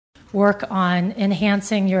work on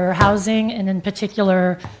enhancing your housing, and in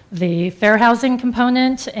particular, the fair housing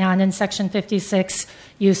component. And in Section 56,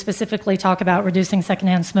 you specifically talk about reducing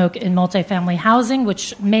secondhand smoke in multifamily housing,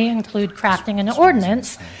 which may include crafting an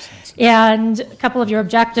ordinance. And a couple of your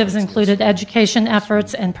objectives included education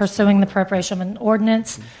efforts and pursuing the preparation of an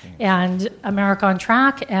ordinance. And America on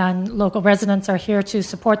Track and local residents are here to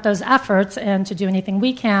support those efforts and to do anything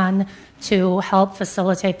we can to help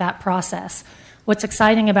facilitate that process. What's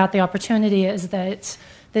exciting about the opportunity is that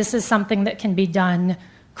this is something that can be done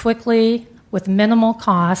quickly with minimal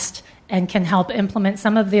cost and can help implement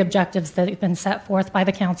some of the objectives that have been set forth by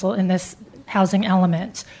the council in this housing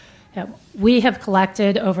element. We have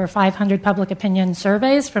collected over 500 public opinion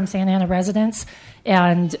surveys from Santa Ana residents,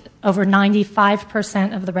 and over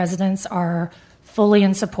 95% of the residents are fully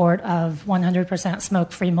in support of 100%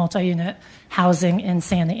 smoke-free multi-unit housing in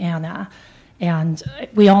Santa Ana. And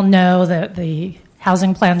we all know that the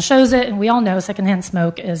housing plan shows it, and we all know secondhand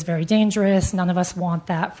smoke is very dangerous. None of us want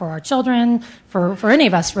that for our children, for any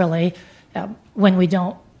of us really, when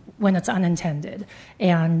it's unintended.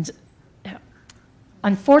 And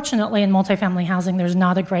unfortunately, in multifamily housing, there's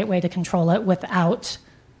not a great way to control it without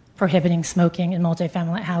prohibiting smoking in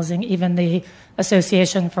multifamily housing. Even the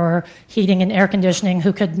Association for Heating and Air Conditioning,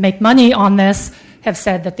 who could make money on this, have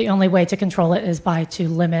said that the only way to control it is by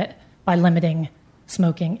limiting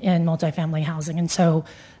smoking in multifamily housing. And so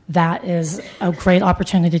that is a great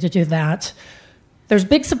opportunity to do that. There's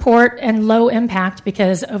big support and low impact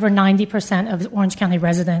because over 90% of Orange County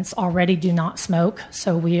residents already do not smoke.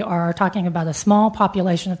 So we are talking about a small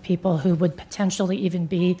population of people who would potentially even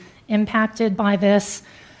be impacted by this.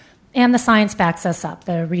 And the science backs us up.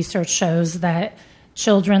 The research shows that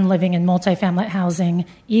children living in multifamily housing,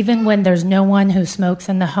 even when there's no one who smokes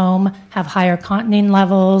in the home, have higher cotinine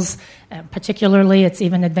levels. Particularly, it's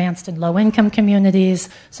even advanced in low-income communities.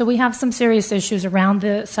 So we have some serious issues around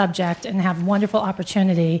the subject and have wonderful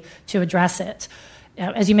opportunity to address it.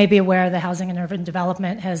 As you may be aware, the Housing and Urban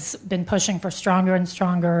Development has been pushing for stronger and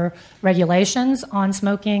stronger regulations on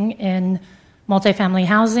smoking in multifamily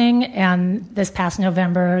housing, and this past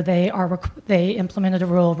November, they implemented a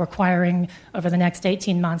rule requiring over the next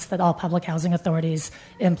 18 months that all public housing authorities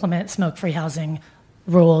implement smoke-free housing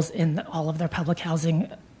rules in all of their public housing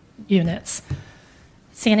units.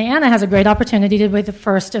 Santa Ana has a great opportunity to be the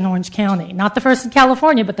first in Orange County. Not the first in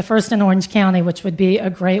California, but the first in Orange County, which would be a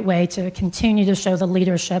great way to continue to show the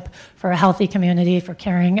leadership for a healthy community, for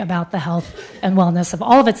caring about the health and wellness of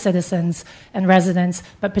all of its citizens and residents,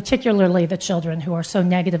 but particularly the children who are so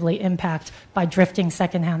negatively impacted by drifting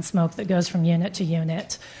secondhand smoke that goes from unit to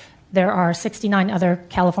unit. There are 69 other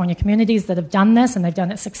California communities that have done this, and they've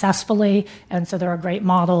done it successfully, and so there are great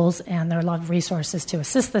models, and there are a lot of resources to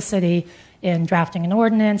assist the city in drafting an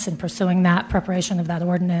ordinance and pursuing that preparation of that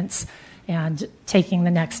ordinance and taking the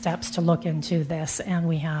next steps to look into this. And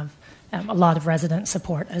we have a lot of resident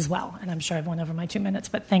support as well. And I'm sure I've went over my 2 minutes,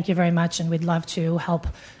 but thank you very much, and we'd love to help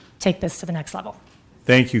take this to the next level.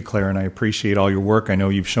 Thank you, Claire, and I appreciate all your work. I know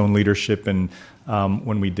you've shown leadership in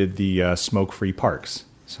when we did the smoke-free parks.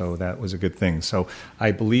 So that was a good thing. So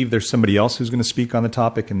I believe there's somebody else who's going to speak on the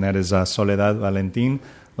topic, and that is Soledad Valentín.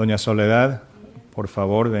 Doña Soledad, por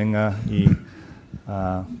favor, venga y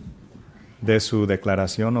dé su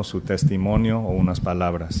declaración o su testimonio o unas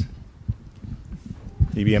palabras.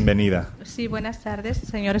 Y bienvenida. Sí, buenas tardes,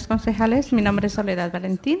 señores concejales. Mi nombre es Soledad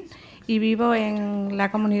Valentín y vivo en la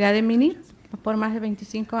comunidad de Mini por más de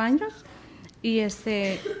 25 años. Y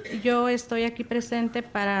yo estoy aquí presente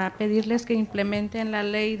para pedirles que implementen la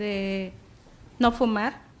ley de no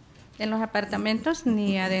fumar en los apartamentos,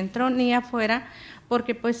 ni adentro ni afuera,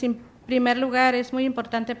 porque pues en primer lugar es muy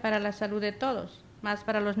importante para la salud de todos, más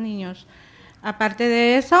para los niños. Aparte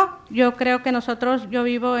de eso, yo creo que yo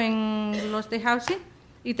vivo en los de housing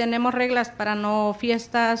y tenemos reglas para no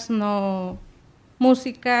fiestas, no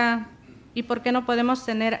música. ¿Y por qué no podemos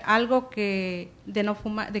tener algo de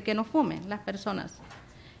que no fumen las personas?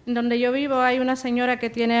 En donde yo vivo hay una señora que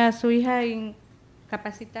tiene a su hija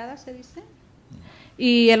incapacitada, se dice,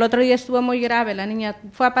 y el otro día estuvo muy grave, la niña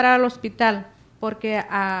fue a parar al hospital porque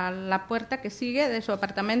a la puerta que sigue de su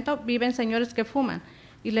apartamento viven señores que fuman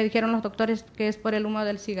y le dijeron los doctores que es por el humo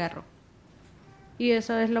del cigarro. Y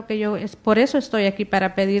eso es lo que por eso estoy aquí,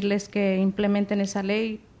 para pedirles que implementen esa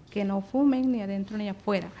ley, que no fumen ni adentro ni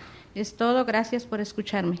afuera. Es todo, gracias por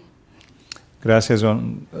escucharme. Gracias,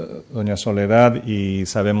 doña Soledad, y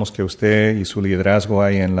sabemos que usted y su liderazgo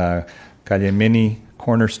ahí en la calle Mini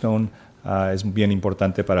Cornerstone es bien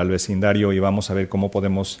importante para el vecindario y vamos a ver cómo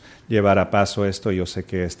podemos llevar a paso esto. Yo sé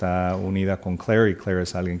que está unida con Claire y Claire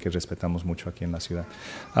es alguien que respetamos mucho aquí en la ciudad.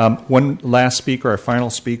 One last speaker, our final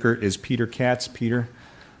speaker is Peter Katz. Peter,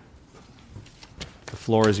 the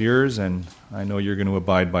floor is yours, and I know you're going to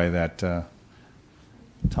abide by that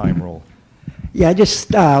time rule. Yeah, I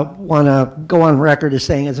just want to go on record as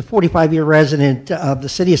saying, as a 45-year resident of the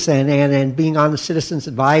city of Santa Ana and being on the Citizens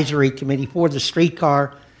Advisory Committee for the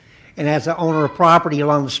streetcar, and as an owner of property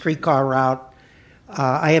along the streetcar route,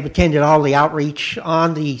 I have attended all the outreach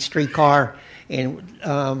on the streetcar, and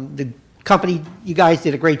the company, you guys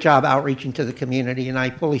did a great job outreaching to the community, and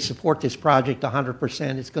I fully support this project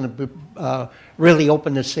 100%. It's going to really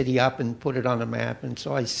open the city up and put it on the map, and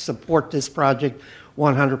so I support this project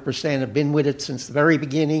 100%. I've been with it since the very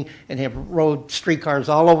beginning and have rode streetcars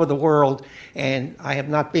all over the world, and I have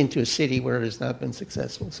not been to a city where it has not been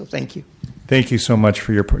successful, so thank you. Thank you so much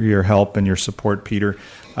for your help and your support, Peter.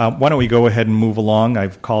 Why don't we go ahead and move along?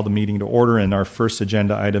 I've called the meeting to order, and our first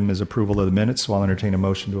agenda item is approval of the minutes, so I'll entertain a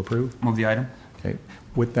motion to approve. Move the item. Okay.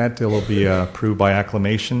 With that, it will be approved by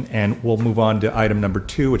acclamation, and we'll move on to item number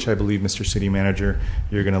 2, which I believe, Mr. City Manager,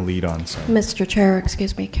 you're going to lead on. So. Mr. Chair,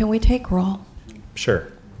 excuse me, can we take roll?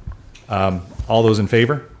 Sure. All those in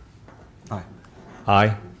favor? Aye.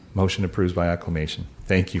 Aye. Motion approves by acclamation.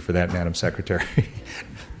 Thank you for that, Madam Secretary.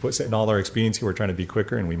 In all our expediency, we're trying to be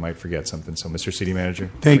quicker, and we might forget something. So, Mr. City Manager.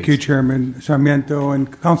 Thank you, Chairman Sarmiento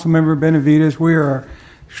and Councilmember Benavides. We are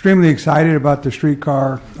extremely excited about the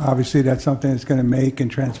streetcar. Obviously, that's something that's going to make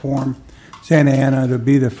and transform Santa Ana to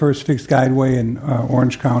be the first fixed guideway in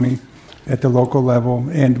Orange County at the local level.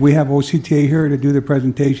 And we have OCTA here to do the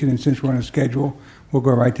presentation, and since we're on a schedule, we'll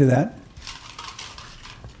go right to that.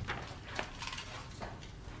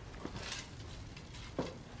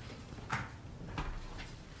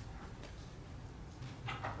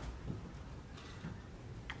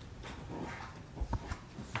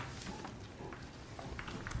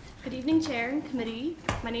 Good evening, Chair and Committee.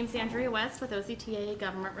 My name is Andrea West with OCTA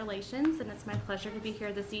Government Relations, and it's my pleasure to be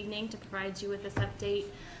here this evening to provide you with this update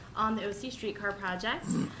on the OC Streetcar Project.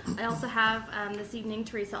 I also have this evening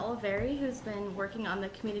Teresa Oliveri, who's been working on the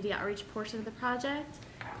community outreach portion of the project,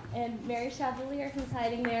 and Mary Chevalier, who's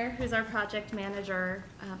hiding there, who's our project manager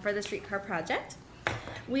for the Streetcar Project.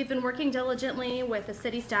 We've been working diligently with the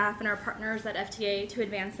city staff and our partners at FTA to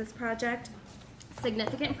advance this project.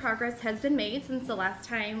 Significant progress has been made since the last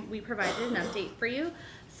time we provided an update for you,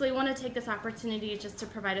 so we want to take this opportunity just to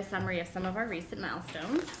provide a summary of some of our recent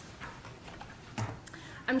milestones.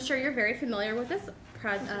 I'm sure you're very familiar with this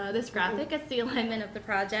graphic. It's the alignment of the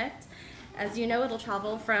project. As you know, it'll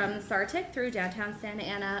travel from Sartic through downtown Santa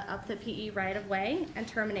Ana up the PE right-of-way and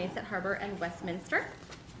terminates at Harbor and Westminster.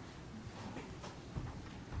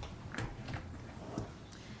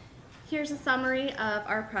 Here's a summary of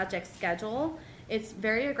our project schedule. It's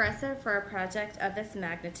very aggressive for a project of this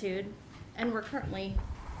magnitude, and we're currently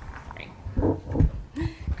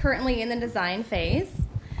in the design phase.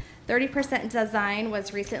 30% design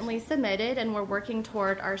was recently submitted, and we're working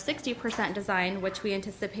toward our 60% design, which we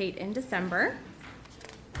anticipate in December.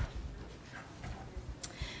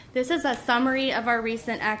 This is a summary of our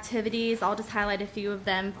recent activities. I'll just highlight a few of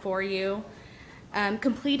them for you.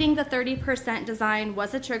 Completing the 30% design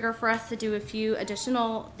was a trigger for us to do a few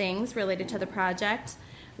additional things related to the project.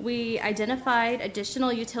 We identified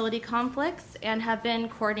additional utility conflicts and have been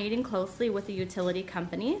coordinating closely with the utility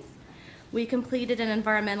companies. We completed an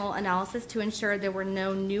environmental analysis to ensure there were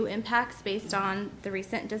no new impacts based on the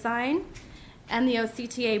recent design. And the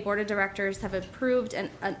OCTA Board of Directors have approved an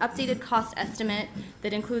updated cost estimate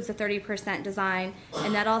that includes the 30% design,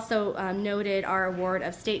 and that also noted our award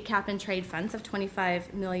of state cap and trade funds of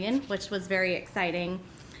 $25 million, which was very exciting.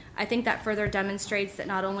 I think that further demonstrates that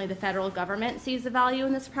not only the federal government sees the value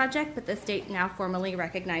in this project, but the state now formally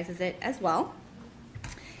recognizes it as well.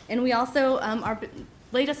 And we also, our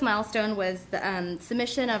latest milestone was the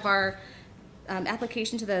submission of our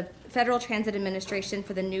application to the Federal Transit Administration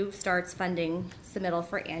for the New Starts funding submittal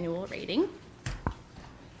for annual rating.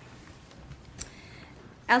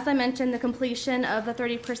 As I mentioned, the completion of the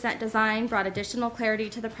 30% design brought additional clarity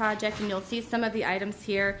to the project, and you'll see some of the items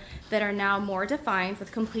here that are now more defined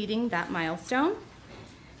with completing that milestone.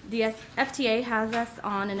 The FTA has us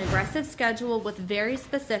on an aggressive schedule with very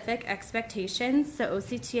specific expectations, so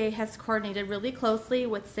OCTA has coordinated really closely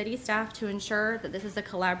with city staff to ensure that this is a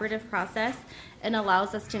collaborative process and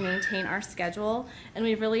allows us to maintain our schedule, and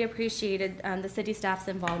we've really appreciated the city staff's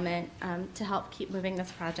involvement to help keep moving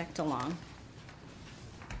this project along.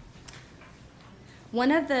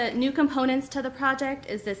 One of the new components to the project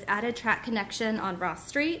is this added track connection on Ross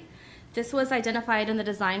Street. This was identified in the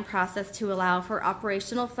design process to allow for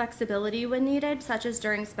operational flexibility when needed, such as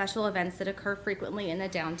during special events that occur frequently in the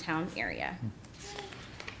downtown area.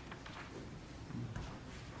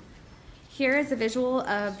 Here is a visual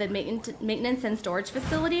of the maintenance and storage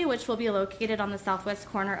facility, which will be located on the southwest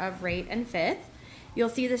corner of Rate and 5th. You'll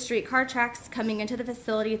see the streetcar tracks coming into the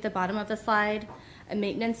facility at the bottom of the slide, a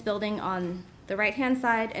maintenance building on the right-hand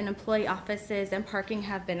side, and employee offices and parking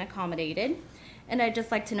have been accommodated. And I'd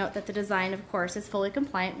just like to note that the design, of course, is fully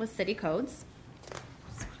compliant with city codes.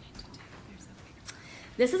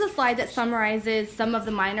 This is a slide that summarizes some of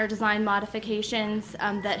the minor design modifications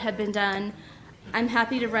that have been done. I'm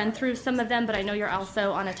happy to run through some of them, but I know you're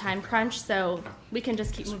also on a time crunch, so we can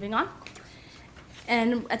just keep moving on.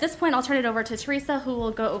 And at this point, I'll turn it over to Teresa, who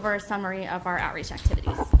will go over a summary of our outreach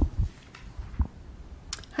activities.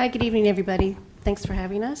 Hi, good evening, everybody. Thanks for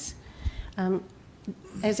having us.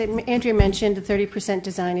 As Andrea mentioned, the 30%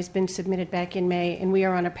 design has been submitted back in May, and we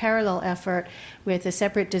are on a parallel effort with a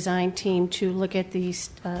separate design team to look at these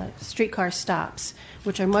streetcar stops,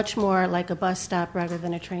 which are much more like a bus stop rather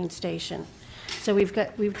than a train station. So we've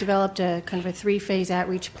developed a kind of a 3-phase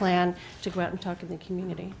outreach plan to go out and talk to the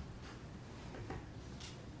community.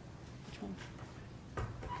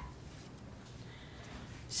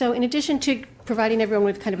 So in addition to providing everyone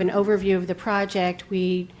with kind of an overview of the project,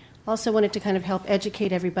 we also wanted to kind of help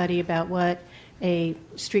educate everybody about what a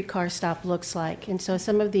streetcar stop looks like. And so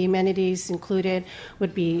some of the amenities included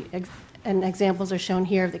would be, and examples are shown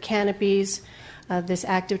here, of the canopies, this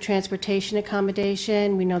active transportation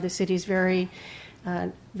accommodation. We know the city is very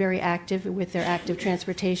active with their active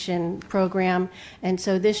transportation program. And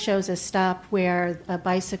so this shows a stop where a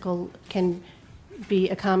bicycle can be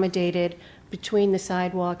accommodated between the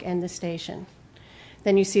sidewalk and the station.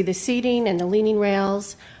 Then you see the seating and the leaning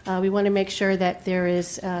rails. We want to make sure that there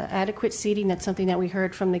is adequate seating. That's something that we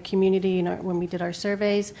heard from the community when we did our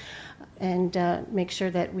surveys, and make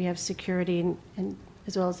sure that we have security and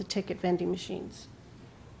as well as the ticket vending machines.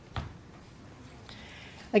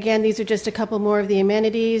 Again, these are just a couple more of the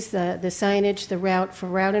amenities, the signage, the route for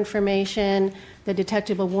route information, the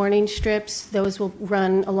detectable warning strips. Those will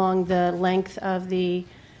run along the length of the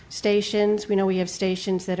stations. We know we have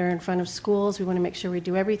stations that are in front of schools. We want to make sure we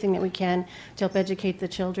do everything that we can to help educate the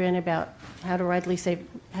children about how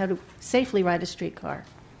to safely ride a streetcar.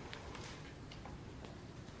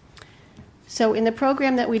 So in the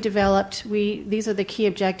program that we developed, these are the key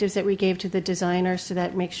objectives that we gave to the designers so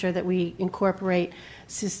that make sure that we incorporate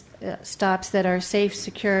stops that are safe,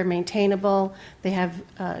 secure, maintainable. They have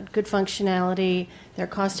good functionality. They're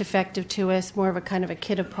cost effective to us, more of a kind of a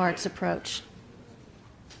kit of parts approach.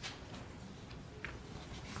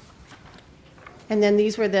 And then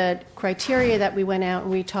these were the criteria that we went out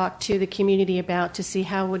and we talked to the community about to see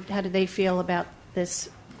how did they feel about this,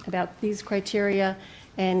 about these criteria,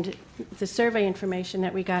 and the survey information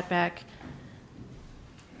that we got back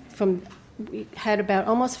from. We had about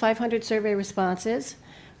almost 500 survey responses.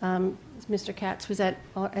 Mr. Katz was as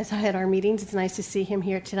I had our meetings. It's nice to see him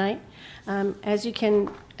here tonight. As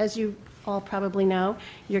you all probably know,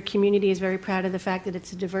 your community is very proud of the fact that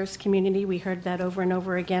it's a diverse community. We heard that over and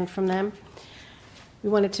over again from them. We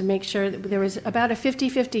wanted to make sure that there was about a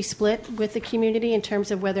 50-50 split with the community in terms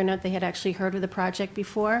of whether or not they had actually heard of the project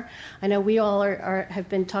before. I know we all have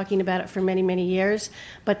been talking about it for many, many years,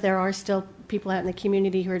 but there are still people out in the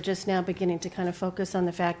community who are just now beginning to kind of focus on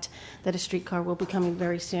the fact that a streetcar will be coming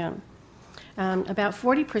very soon. About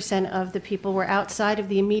 40% of the people were outside of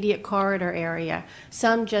the immediate corridor area,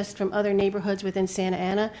 some just from other neighborhoods within Santa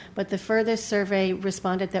Ana, but the furthest survey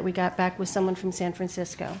responded that we got back was someone from San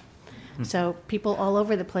Francisco. So people all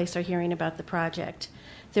over the place are hearing about the project.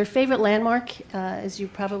 Their favorite landmark, as you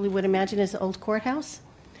probably would imagine, is the old courthouse.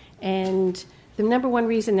 And the number one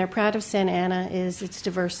reason they're proud of Santa Ana is its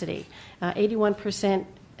diversity. 81%,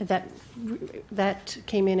 that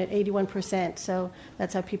came in at 81%. So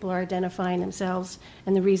that's how people are identifying themselves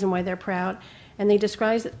and the reason why they're proud. And they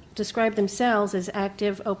describe themselves as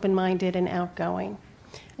active, open-minded, and outgoing.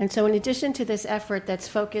 And so in addition to this effort that's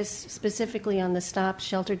focused specifically on the stop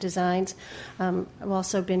shelter designs, I've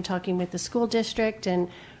also been talking with the school district, and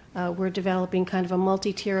we're developing kind of a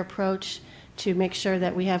multi-tier approach to make sure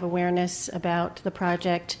that we have awareness about the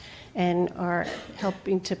project and are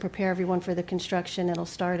helping to prepare everyone for the construction. It'll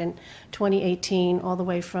start in 2018, all the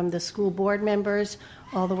way from the school board members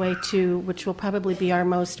all the way to, which will probably be our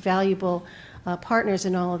most valuable partners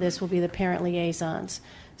in all of this, will be the parent liaisons.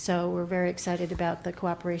 So we're very excited about the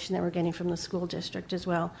cooperation that we're getting from the school district as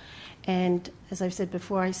well. And as I've said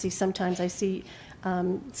before, sometimes I see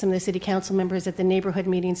some of the city council members at the neighborhood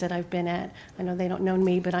meetings that I've been at. I know they don't know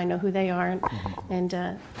me, but I know who they are.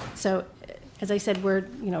 And so, as I said, we're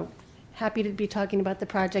happy to be talking about the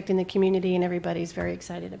project in the community, and everybody's very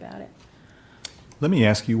excited about it. Let me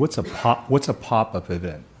ask you, what's a pop-up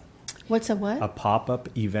event? What's a what? A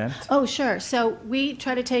pop-up event? Oh, sure. So we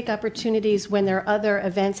try to take opportunities when there are other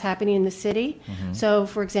events happening in the city. So,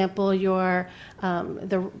 for example, the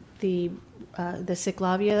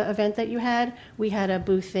Ciclavia event that you had, we had a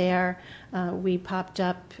booth there. We popped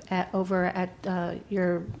up over at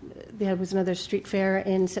there was another street fair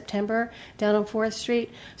in September down on 4th Street.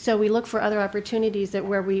 So we look for other opportunities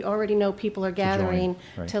where we already know people are gathering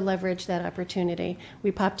right. to leverage that opportunity. We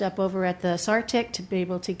popped up over at the SARTIC to be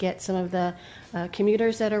able to get some of the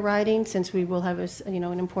commuters that are riding, since we will have an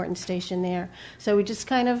important station there. So we just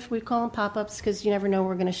we call them pop-ups because you never know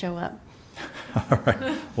we're going to show up. All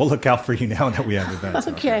right. We'll look out for you now that we have events.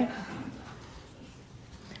 Okay.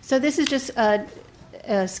 So this is just a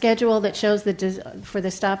schedule that shows for the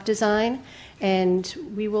stop design, and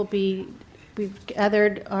we've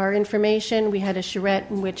gathered our information. We had a charrette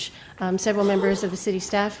in which several members of the city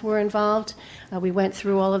staff were involved. We went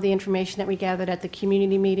through all of the information that we gathered at the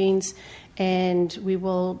community meetings, and we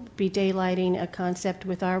will be daylighting a concept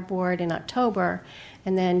with our board in October,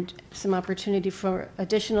 and then some opportunity for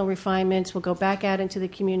additional refinements. We'll go back out into the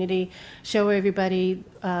community, show everybody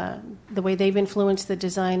the way they've influenced the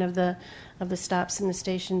design of the stops and the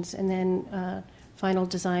stations, and then final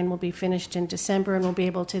design will be finished in December, and we'll be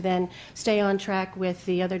able to then stay on track with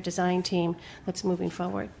the other design team that's moving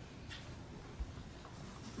forward.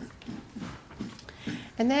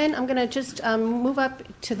 And then I'm going to just move up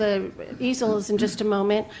to the easels in just a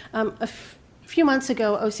moment. A few months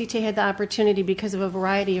ago, OCT had the opportunity, because of a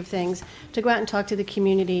variety of things, to go out and talk to the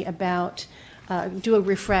community about, do a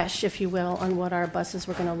refresh, if you will, on what our buses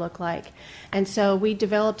were going to look like. And so we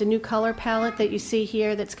developed a new color palette that you see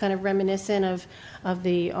here that's kind of reminiscent of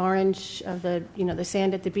the orange, of the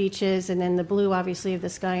sand at the beaches, and then the blue, obviously, of the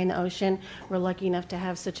sky and the ocean. We're lucky enough to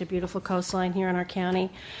have such a beautiful coastline here in our county.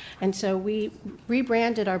 And so we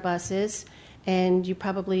rebranded our buses, and you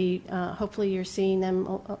probably, hopefully you're seeing them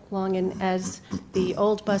along, and as the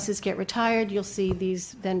old buses get retired, you'll see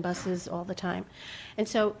these then buses all the time. And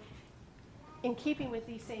so, in keeping with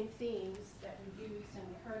these same themes that we used and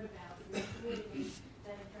we heard about in the community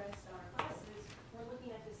that addressed our buses, we're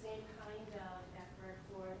looking at the same kind of effort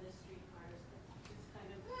for the streetcars, just kind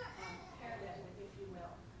of pair that with, if you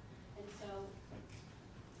will. And so,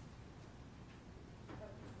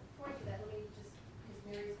 before I do that, let me just, because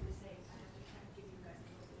Mary's going to say, I have to kind of give you guys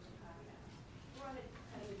a little bit of a caveat. We're on a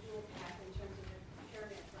kind of a dual path in terms of the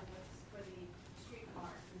procurement for the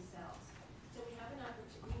streetcars themselves. So we have an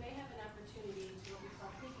opportunity. We may have an opportunity to what we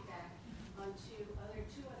call piggyback on two other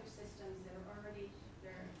systems that are already,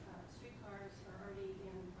 their streetcars are already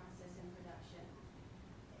in process and production.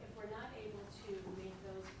 If we're not able to make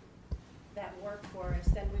that work for us,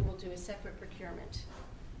 then we will do a separate procurement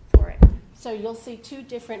for it. So you'll see two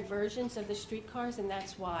different versions of the streetcars, and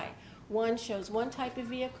that's why. One shows one type of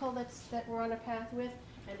vehicle that we're on a path with,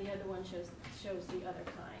 and the other one shows the other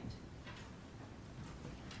kind.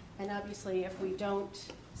 And obviously, if we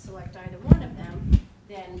don't select either one of them,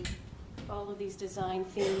 then all of these design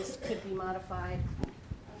themes could be modified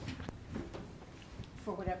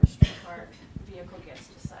for whatever streetcar vehicle gets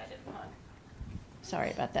decided upon.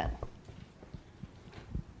 Sorry about that.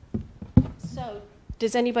 So,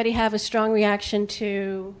 does anybody have a strong reaction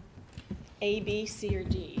to A, B, C, or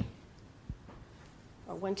D?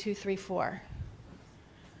 Or 1, 2, 3, 4?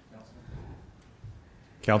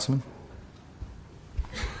 Councilman?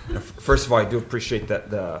 First of all, I do appreciate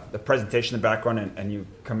the presentation, the background, and you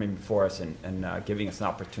coming before us and giving us an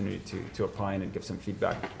opportunity to opine and give some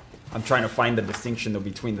feedback. I'm trying to find the distinction, though,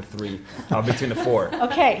 between the between the four.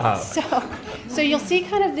 Okay, so you'll see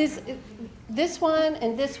kind of this one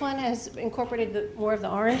and this one has incorporated more of the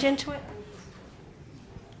orange into it.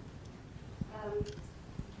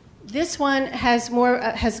 This one has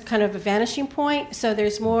kind of a vanishing point, so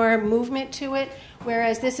there's more movement to it,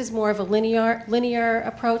 whereas this is more of a linear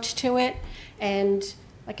approach to it. And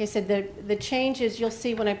like I said, the changes you'll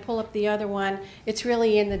see when I pull up the other one, it's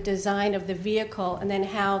really in the design of the vehicle and then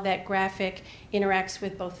how that graphic interacts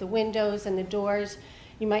with both the windows and the doors.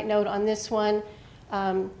 You might note on this one,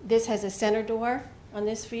 this has a center door on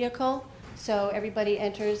this vehicle, so everybody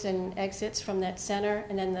enters and exits from that center,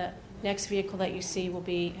 and then the next vehicle that you see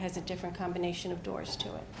has a different combination of doors to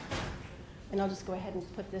it. And I'll just go ahead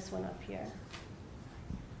and put this one up here.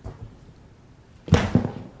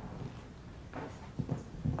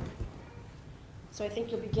 So I think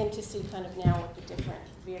you'll begin to see kind of now what the different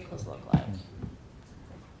vehicles look like.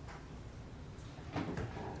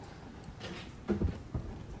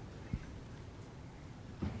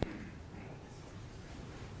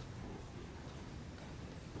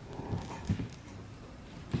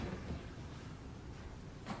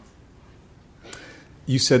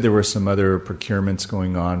 You said there were some other procurements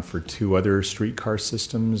going on for 2 other streetcar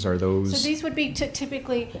systems. Are those? So these would be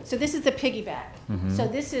typically, so this is the piggyback. So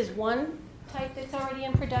this is one type that's already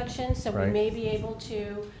in production, so we Right. may be able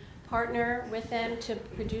to partner with them to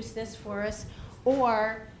produce this for us,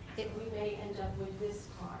 or we may end up with this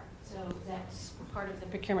car. So that's part of the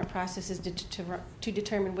procurement process, is to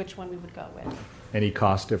determine which one we would go with. Any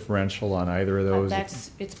cost differential on either of those?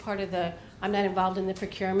 It's part of the, I'm not involved in the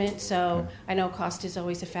procurement, so I know cost is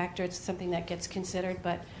always a factor. It's something that gets considered,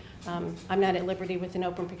 but I'm not at liberty with an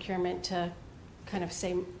open procurement to kind of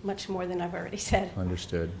say much more than I've already said.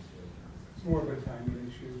 Understood. It's more of a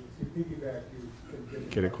timing issue. If you piggyback, you can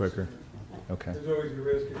Get it quicker. Okay. There's always a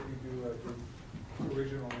risk if you do the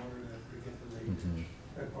original order that you get the rate.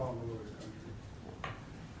 That problem will always come true.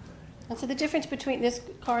 And so the difference between this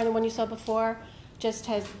car and the one you saw before just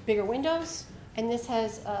has bigger windows, and this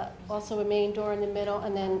has also a main door in the middle,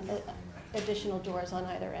 and then additional doors on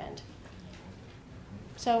either end.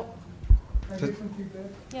 So, Can I get some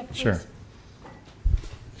feedback? yeah, please. Sure.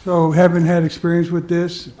 So, having had experience with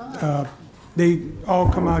this, they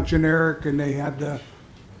all come out generic, and they have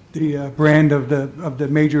the brand of the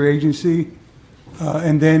major agency,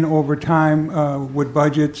 and then over time, with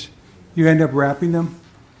budgets, you end up wrapping them.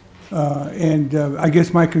 And I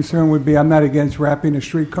guess my concern would be, I'm not against wrapping a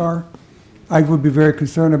streetcar. I would be very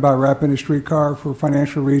concerned about wrapping a streetcar for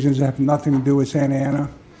financial reasons that have nothing to do with Santa Ana.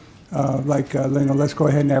 Let's go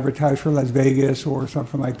ahead and advertise for Las Vegas or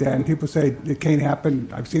something like that. And people say it can't happen.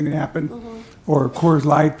 I've seen it happen. Or Coors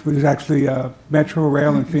Light, which is actually Metro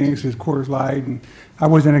Rail in Phoenix, is Coors Light. And I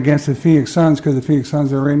wasn't against the Phoenix Suns because the Phoenix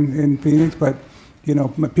Suns are in Phoenix, but you know,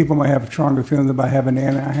 people might have stronger feelings about having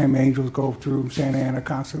Anaheim Angels go through Santa Ana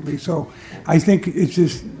constantly. So I think it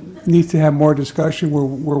just needs to have more discussion.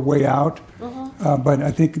 We're way out. But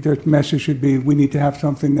I think their message should be, we need to have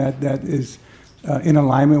something that is in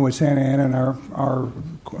alignment with Santa Ana and our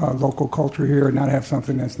local culture here, and not have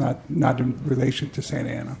something that's not in relation to Santa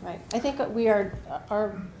Ana. Right. I think we're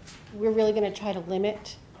really going to try to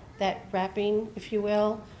limit that wrapping, if you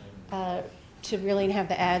will, to really have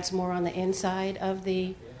the ads more on the inside of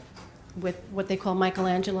with what they call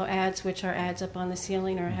Michelangelo ads, which are ads up on the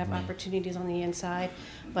ceiling or have opportunities on the inside.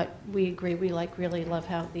 But we agree, we really love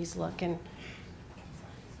how these look, and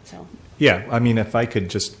so. Yeah, I mean, if I could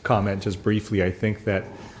just comment just briefly, I think that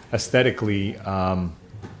aesthetically,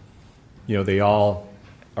 they all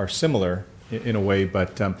are similar in a way,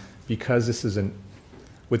 but because this isn't,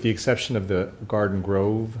 with the exception of the Garden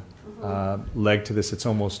Grove leg to this, it's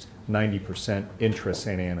almost 90%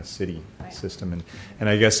 intra-Santa Ana City system. And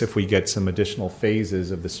I guess if we get some additional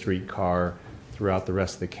phases of the streetcar throughout the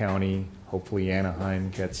rest of the county, hopefully Anaheim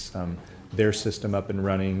gets their system up and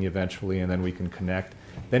running eventually, and then we can connect.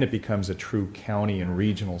 Then it becomes a true county and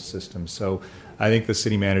regional system. So I think the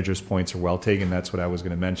city manager's points are well taken. That's what I was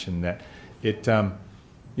going to mention, that it,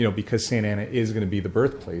 because Santa Ana is going to be the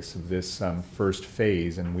birthplace of this first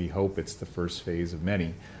phase, and we hope it's the first phase of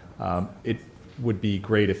many, it would be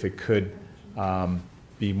great if it could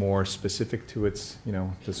be more specific to its,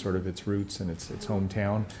 to sort of its roots and its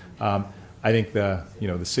hometown. I think the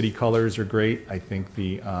city colors are great. I think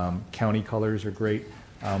the county colors are great.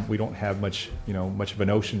 We don't have much of an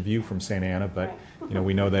ocean view from Santa Ana, but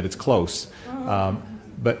we know that it's close.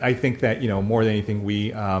 But I think that more than anything,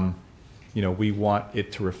 we want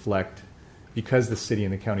it to reflect, because the city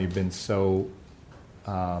and the county have been so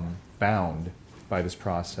bound by this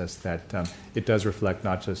process, that it does reflect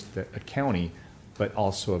not just a county, but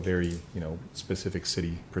also a very specific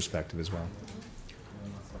city perspective as well.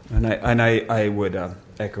 And I would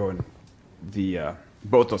echo the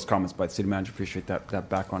both those comments by the city manager. Appreciate that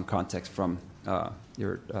background context from the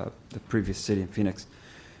previous city in Phoenix,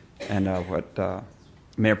 and what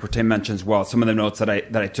Mayor Protem mentioned as well. Some of the notes that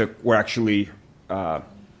I took were actually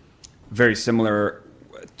very similar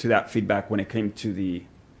to that feedback when it came to the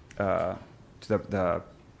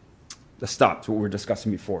stops, what we were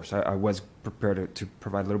discussing before. So I was prepared to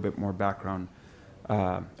provide a little bit more background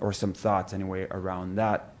or some thoughts anyway around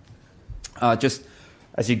that. Just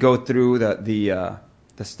as you go through the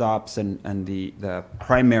stops and the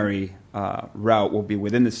primary route will be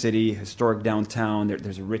within the city, historic downtown.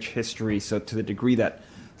 There's a rich history. So to the degree that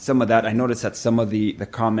some of that, I noticed that some of the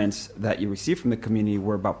comments that you received from the community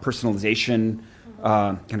were about personalization,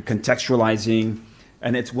 kind of contextualizing.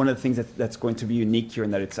 And it's one of the things that's going to be unique here, in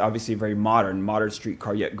that it's obviously a very modern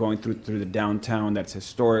streetcar, yet going through the downtown that's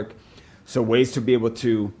historic. So ways to be able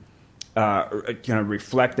to kind of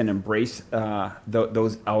reflect and embrace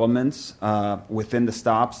those elements within the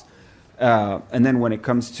stops. And then when it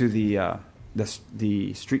comes to the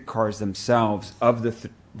streetcars themselves, of the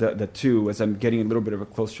the two as I'm getting a little bit of a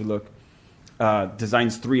closer look.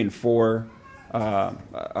 Designs 3 and 4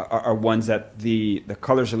 are ones that the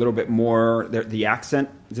color's a little bit more, the accent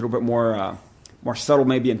is a little bit more subtle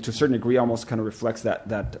maybe, and to a certain degree almost kind of reflects that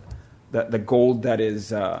the gold that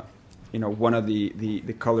is one of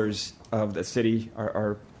the colors of the city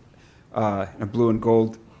are blue and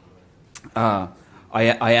gold. I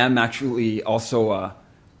am actually also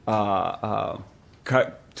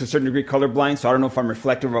to a certain degree colorblind, so I don't know if I'm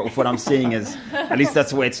reflective of what I'm seeing. Is at least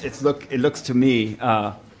that's the way it looks to me.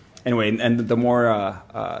 Anyway, and the more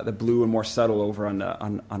the blue and more subtle over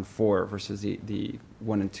on 4 versus the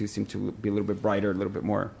 1 and 2 seem to be a little bit brighter, a little bit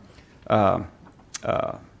more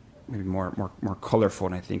maybe more colorful.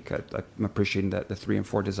 And I think I'm appreciating the 3 and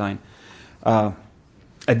 4 design. I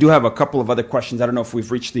do have a couple of other questions. I don't know if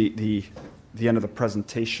we've reached the end of the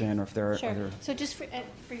presentation, or if there are other. So just for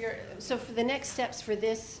the next steps for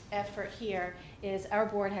this effort here is our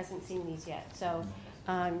board hasn't seen these yet. So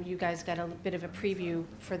you guys got a bit of a preview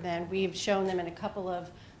for them. We've shown them in a couple of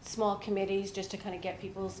small committees just to kind of get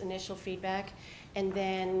people's initial feedback, and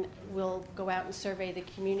then we'll go out and survey the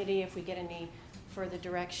community if we get any further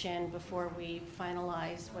direction before we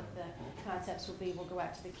finalize what the concepts will be. We'll go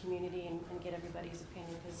out to the community and get everybody's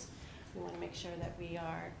opinion, because we want to make sure that we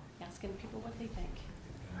are asking people what they think.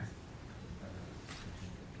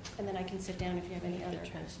 And then I can sit down if you have any other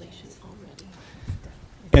translations already.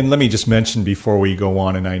 And let me just mention before we go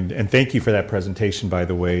on, and thank you for that presentation, by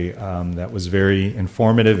the way. That was very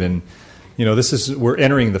informative, and we're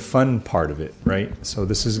entering the fun part of it, right? So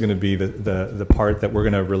this is going to be the part that we're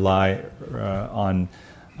going to rely on,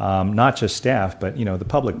 not just staff, but the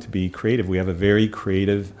public to be creative. We have a very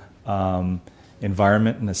creative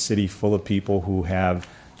environment in a city full of people who have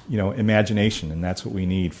imagination, and that's what we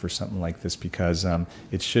need for something like this, because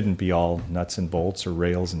it shouldn't be all nuts and bolts or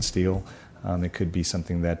rails and steel. It could be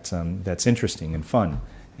something that's interesting and fun.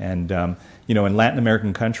 And, in Latin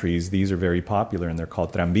American countries, these are very popular, and they're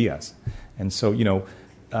called tranvías. And so,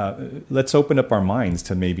 let's open up our minds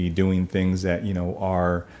to maybe doing things that,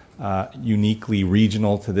 are uniquely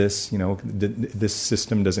regional to this. This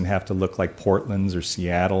system doesn't have to look like Portland's or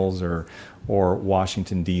Seattle's or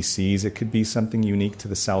Washington, D.C.'s. It could be something unique to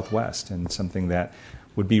the Southwest, and something that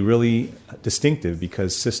would be really distinctive,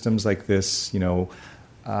 because systems like this,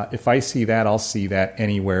 if I see that, I'll see that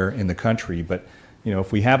anywhere in the country. But,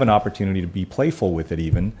 if we have an opportunity to be playful with it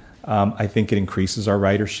even, I think it increases our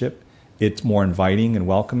ridership. It's more inviting and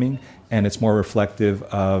welcoming, and it's more reflective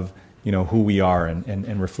of, who we are,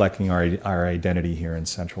 and reflecting our identity here in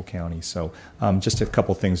Central County. So just a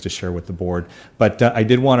couple things to share with the board. But I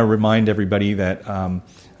did want to remind everybody that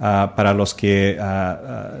para los que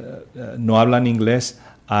no hablan inglés,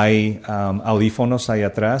 hay audífonos ahí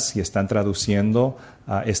atrás y están traduciendo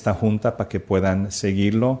esta junta para que puedan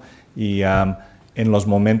seguirlo. Y en los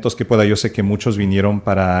momentos que pueda, yo sé que muchos vinieron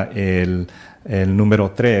para el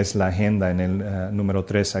número 3, la agenda en el número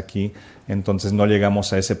 3 aquí, entonces no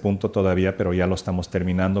llegamos a ese punto todavía, pero ya lo estamos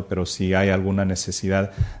terminando. Pero si hay alguna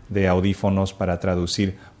necesidad de audífonos para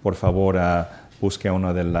traducir, por favor busque a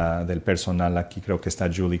uno del personal. Aquí creo que está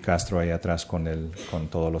Julie Castro ahí atrás con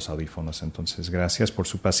todos los audífonos. Entonces, gracias por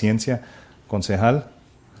su paciencia. Concejal,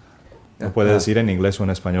 lo puede decir en inglés o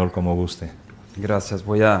en español, como guste. Gracias.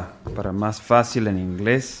 Para más fácil en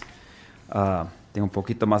inglés, tengo un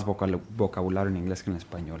poquito más vocabulario en inglés que en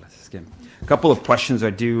español. Así que, a couple of questions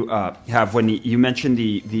I do have. When you mentioned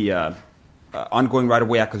the ongoing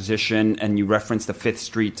right-of-way acquisition, and you referenced the 5th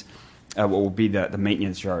Street, what will be the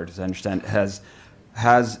maintenance yard, as I understand, has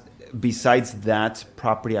besides that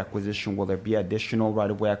property acquisition, will there be additional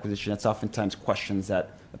right-of-way acquisition? That's oftentimes questions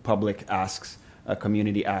that the public asks, a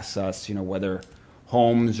community asks us, whether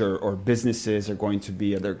homes or businesses are going to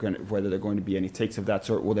be, whether they're going to be any takes of that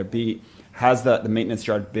sort. Will there be? Has the maintenance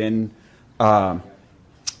yard been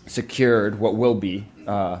secured? What will be?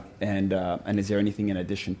 And is there anything in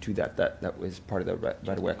addition to that was part of the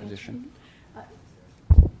right-of-way acquisition?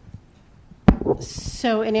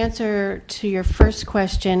 So, in answer to your first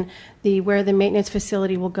question, where the maintenance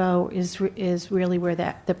facility will go is really where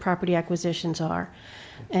the property acquisitions are.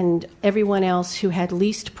 And everyone else who had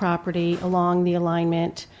leased property along the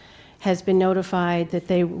alignment has been notified that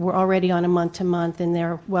they were already on a month-to-month, and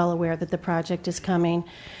they're well aware that the project is coming.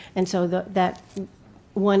 And so that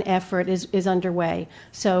one effort is underway.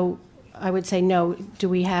 So I would say no. Do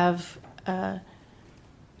we have an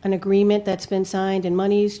agreement that's been signed and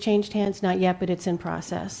money's changed hands? Not yet, but it's in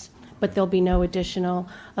process. But there'll be no additional,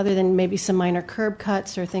 other than maybe some minor curb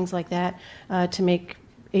cuts or things like that to make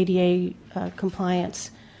ADA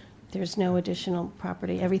compliance. There's no additional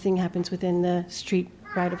property. Everything happens within the street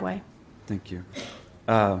right-of-way. Thank you.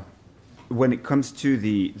 when it comes to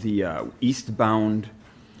the eastbound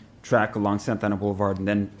track along Santa Ana Boulevard, and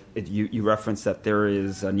then you referenced that there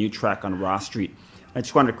is a new track on Ross Street. I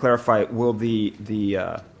just wanted to clarify: will the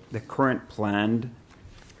current planned?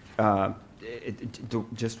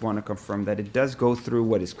 Just want to confirm that it does go through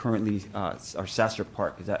what is currently our Sasser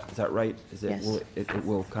Park. Is that right? Yes. It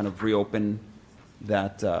will kind of reopen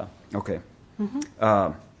that. Okay.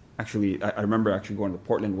 Actually, I remember actually going to the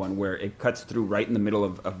Portland one where it cuts through right in the middle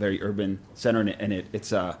of a very urban center, and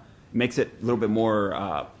it makes it a little bit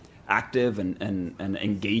more active and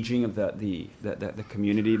engaging of the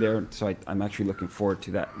community there. So I'm actually looking forward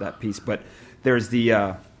to that piece. But there's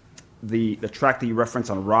the track that you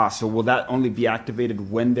referenced on Ross. So will that only be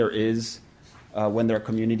activated when there are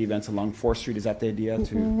community events along 4th Street? Is that the idea?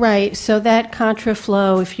 Right. So that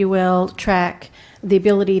contraflow, if you will, track, the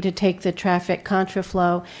ability to take the traffic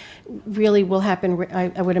contraflow really will happen,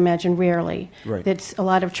 I would imagine, rarely. Right. That's a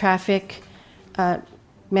lot of traffic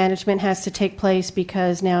management has to take place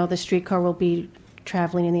because now the streetcar will be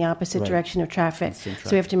traveling in the opposite direction of traffic.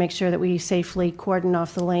 So we have to make sure that we safely cordon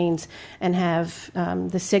off the lanes and have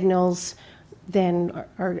the signals then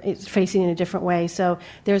are facing in a different way. So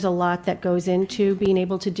there's a lot that goes into being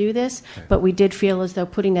able to do this, but we did feel as though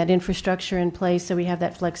putting that infrastructure in place so we have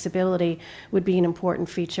that flexibility would be an important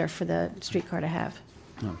feature for the streetcar to have.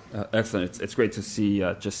 Excellent. It's great to see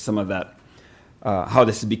just some of that, how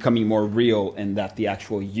this is becoming more real, and that the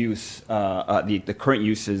actual use, the current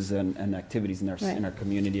uses and activities in our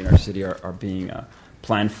community, in our city are being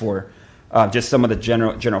planned for. Just some of the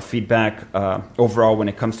general feedback overall when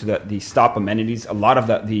it comes to the stop amenities. A lot of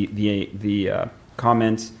the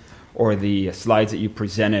comments or the slides that you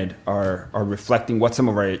presented are reflecting what some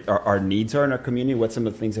of our needs are in our community, what some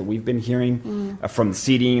of the things that we've been hearing from the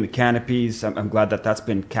seating, the canopies. I'm glad that that's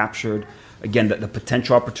been captured. Again, the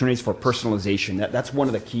potential opportunities for personalization. That's one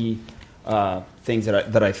of the key things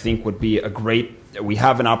that I think would be a great. We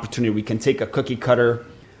have an opportunity. We can take a cookie cutter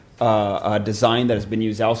design that has been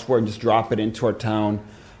used elsewhere and just drop it into our town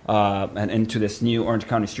and into this new Orange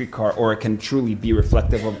County streetcar, or it can truly be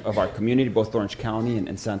reflective of our community, both Orange County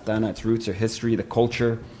and Santa Ana, its roots, our history, the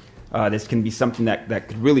culture. This can be something that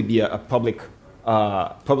could really be a public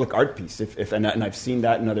art piece, and I've seen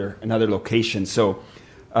that in other locations. So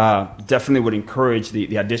definitely would encourage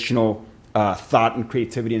the additional thought and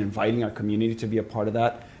creativity and inviting our community to be a part of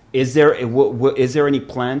that. Is there any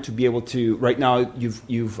plan to be able to? Right now,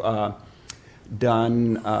 you've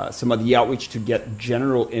done some of the outreach to get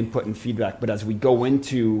general input and feedback, but as we go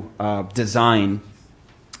into design,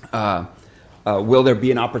 will there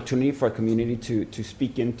be an opportunity for a community to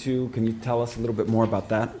speak into? Can you tell us a little bit more about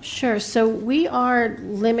that? Sure. So we are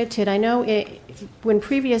limited. I know when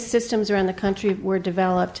previous systems around the country were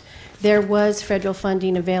developed, there was federal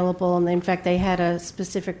funding available, and in fact, they had a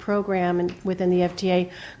specific program within the FTA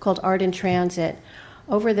called Art in Transit.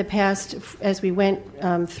 Over the past, as we went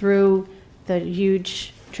through the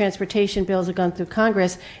huge transportation bills that have gone through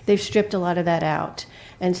Congress, they've stripped a lot of that out.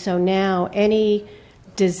 And so now any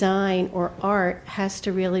design or art has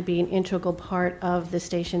to really be an integral part of the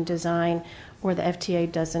station design, or the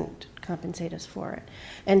FTA doesn't compensate us for it.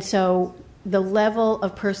 And so the level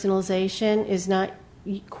of personalization is not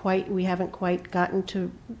we haven't quite gotten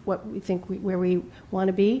to what we think where we want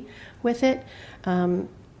to be with it.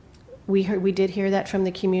 We did hear that from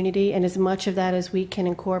the community, and as much of that as we can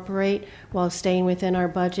incorporate while staying within our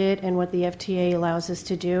budget and what the FTA allows us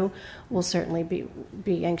to do, we'll certainly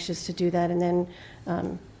be anxious to do that. And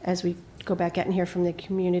then as we go back out and hear from the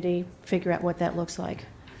community, figure out what that looks like.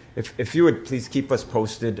 If you would please keep us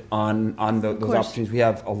posted on those opportunities. We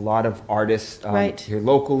have a lot of artists here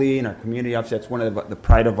locally in our community. Obviously, that's one of the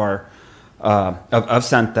pride of our of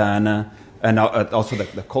Santa Ana, and also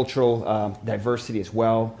the cultural diversity as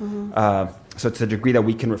well. Mm-hmm. So to the degree that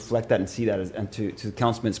we can reflect that and see that, and to the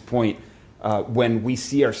councilman's point, when we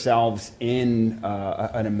see ourselves in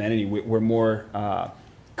an amenity, we're more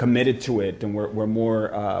committed to it, and we're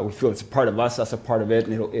more we feel it's a part of us, a part of it,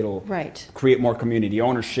 and it'll create more community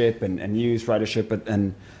ownership and use ridership,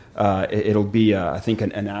 and it'll be I think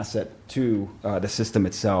an asset to the system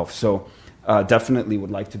itself. So definitely would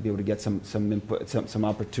like to be able to get some input, some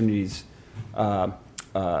opportunities,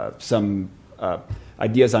 some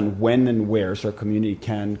ideas on when and where, so our community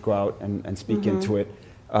can go out and speak into it.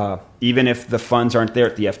 Even if the funds aren't there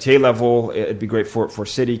at the FTA level, it'd be great for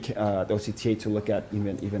city, the OCTA, to look at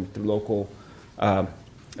even through local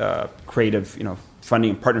creative,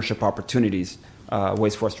 funding and partnership opportunities,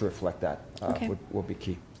 ways for us to reflect that will be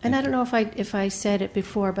key. And I don't know if I said it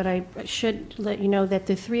before, but I should let you know that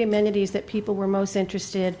the three amenities that people were most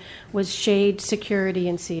interested was shade, security,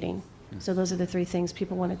 and seating. So those are the three things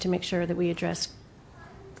people wanted to make sure that we address.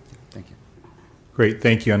 Thank you. Great,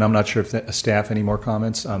 thank you. And I'm not sure if the staff any more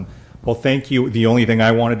comments. Well, thank you. The only thing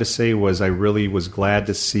I wanted to say was I really was glad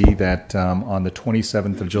to see that on the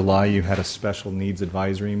 27th of July you had a special needs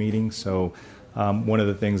advisory meeting. So one of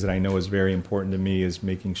the things that I know is very important to me is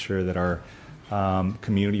making sure that our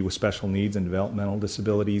community with special needs and developmental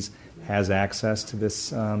disabilities has access to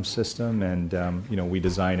this system, and we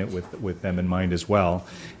design it with them in mind as well.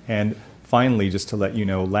 And finally, just to let you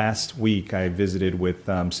know, last week I visited with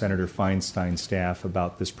Senator Feinstein's staff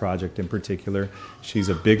about this project in particular. She's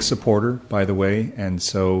a big supporter, by the way, and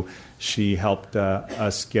so she helped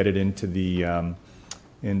us get it into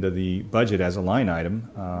the budget as a line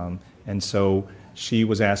item. And so she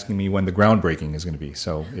was asking me when the groundbreaking is going to be,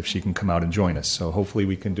 so if she can come out and join us. So hopefully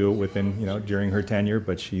we can do it within, during her tenure,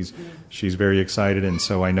 but she's very excited, and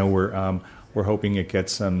so I know we're hoping it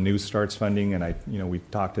gets some New Starts funding, and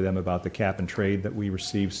we've talked to them about the cap and trade that we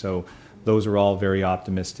received. So those are all very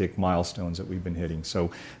optimistic milestones that we've been hitting.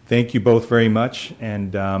 So thank you both very much,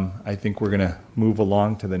 and I think we're going to move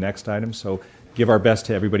along to the next item. So give our best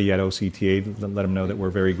to everybody at OCTA, let them know that we're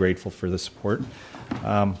very grateful for the support.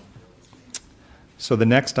 So the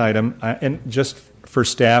next item, and just for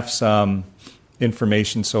staff's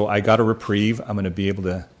information, so I got a reprieve. I'm going to be able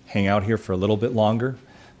to hang out here for a little bit longer.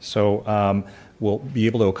 So we'll be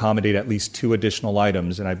able to accommodate at least 2 additional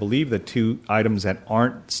items. And I believe the 2 items that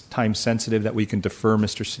aren't time sensitive that we can defer,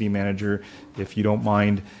 Mr. City Manager, if you don't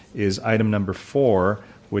mind, is item number 4,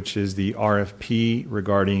 which is the RFP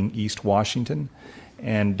regarding East Washington,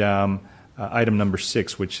 and item number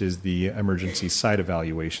 6, which is the emergency site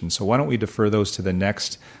evaluation. So why don't we defer those to the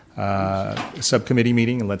next subcommittee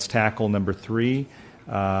meeting, and let's tackle number 3,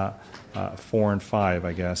 4, and 5,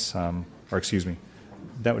 I guess, or excuse me.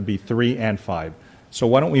 That would be 3 and 5. So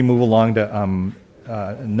why don't we move along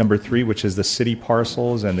to number 3, which is the city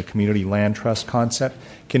parcels and the community land trust concept.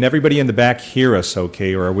 Can everybody in the back hear us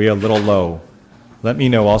okay, or are we a little low? Let me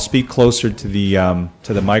know. I'll speak closer to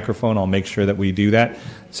the microphone. I'll make sure that we do that.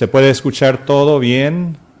 ¿Se puede escuchar todo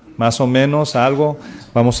bien? Más o menos algo?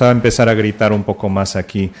 Vamos a empezar a gritar un poco más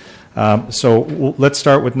aquí. So let's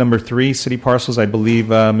start with number 3, city parcels. I believe,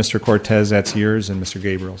 Mr. Cortez, that's yours, and Mr.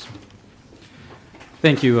 Gabriel's.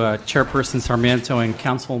 Thank you, Chairperson Sarmiento and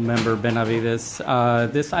Council Member Benavides.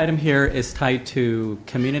 This item here is tied to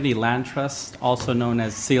Community Land Trust, also known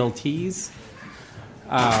as CLTs.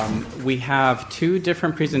 We have 2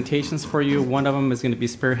 different presentations for you. One of them is going to be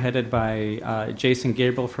spearheaded by Jason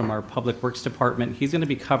Gabriel from our Public Works Department. He's going to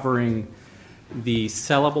be covering the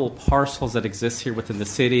sellable parcels that exist here within the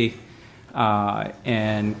city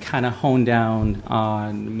and kind of hone down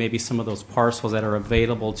on maybe some of those parcels that are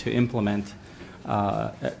available to implement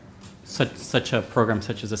such a program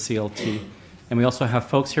such as a CLT. And we also have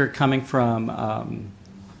folks here coming from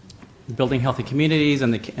Building Healthy Communities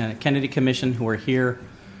and the Kennedy Commission who are here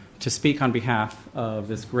to speak on behalf of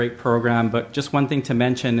this great program. But just one thing to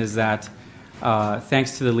mention is that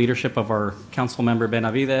thanks to the leadership of our council member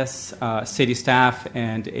Benavides, city staff,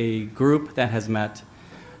 and a group that has met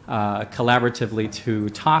collaboratively to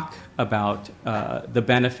talk about the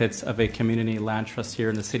benefits of a community land trust here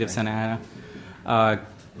in the city of Santa Ana.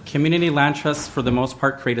 Community land trusts, for the most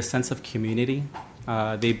part, create a sense of community.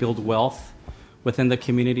 They build wealth within the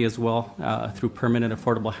community as well through permanent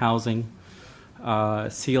affordable housing.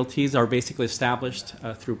 CLTs are basically established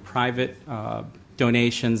through private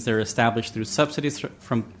donations. They're established through subsidies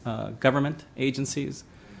from government agencies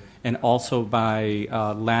and also by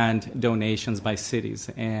land donations by cities.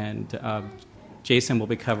 And Jason will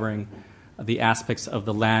be covering the aspects of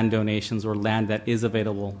the land donations or land that is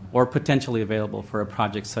available or potentially available for a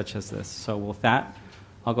project such as this. So with that,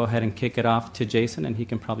 I'll go ahead and kick it off to Jason, and he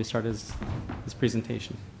can probably start his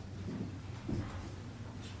presentation.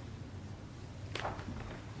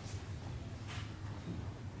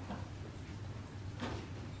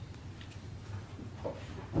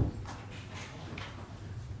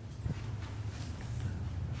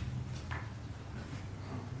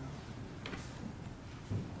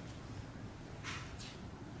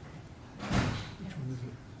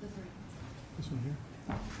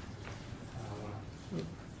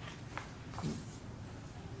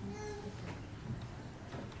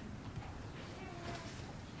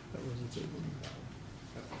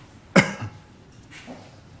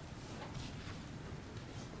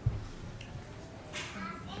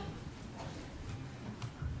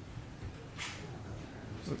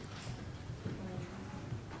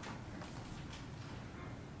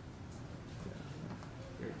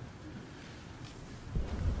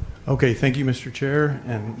 Okay, thank you, Mr. Chair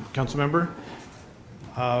and Council Member.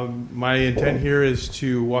 My intent here is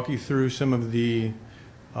to walk you through some of the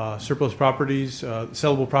surplus properties,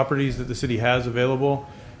 sellable properties that the city has available.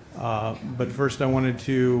 But first I wanted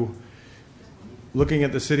to, looking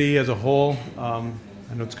at the city as a whole,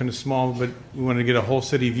 I know it's kind of small, but we want to get a whole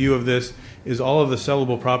city view of this, is all of the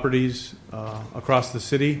sellable properties across the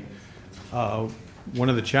city. One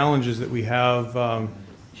of the challenges that we have,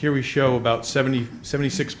 here we show about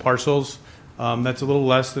 76 parcels. That's a little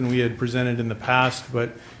less than we had presented in the past,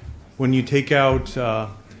 but when you take out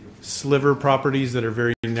sliver properties that are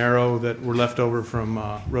very narrow that were left over from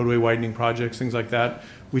roadway widening projects, things like that,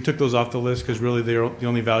 we took those off the list because really the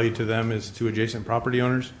only value to them is to adjacent property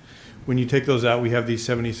owners. When you take those out, we have these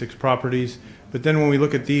 76 properties. But then when we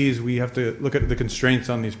look at these, we have to look at the constraints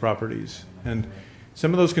on these properties. And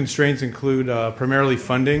some of those constraints include primarily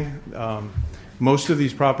funding. Most of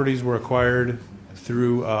these properties were acquired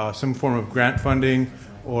through some form of grant funding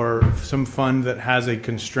or some fund that has a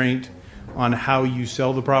constraint on how you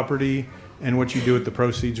sell the property and what you do with the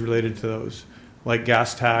proceeds related to those, like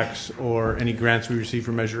gas tax or any grants we receive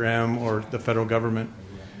from Measure M or the federal government.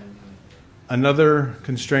 Another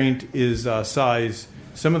constraint is size.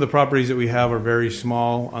 Some of the properties that we have are very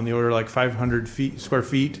small, on the order like 500 square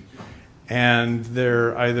feet, and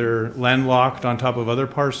they're either landlocked on top of other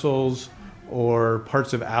parcels or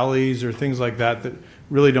parts of alleys or things like that that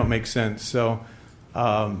really don't make sense. So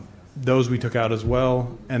those we took out as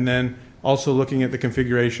well. And then also looking at the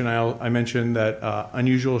configuration, I mentioned that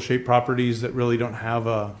unusual shaped properties that really don't have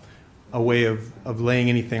a way of laying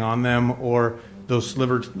anything on them, or those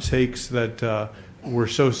sliver stakes that were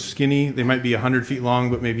so skinny, they might be 100 feet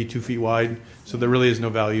long but maybe 2 feet wide, so there really is no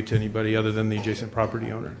value to anybody other than the adjacent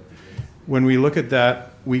property owner. When we look at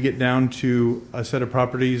that, we get down to a set of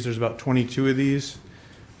properties. There's about 22 of these,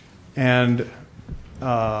 and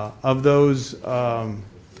of those,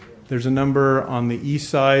 there's a number on the east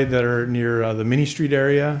side that are near the Mini Street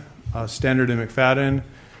area, Standard and McFadden.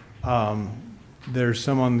 There's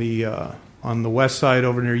some on the west side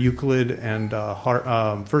over near Euclid and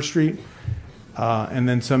First Street, and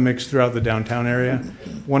then some mixed throughout the downtown area.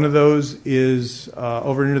 One of those is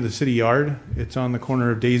over near the city yard. It's on the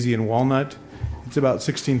corner of Daisy and Walnut. It's about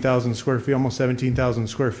 16,000 square feet, almost 17,000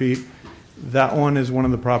 square feet. That one is one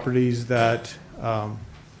of the properties that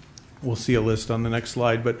we'll see a list on the next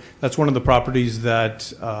slide, but that's one of the properties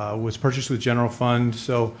that was purchased with general fund.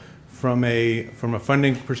 So from a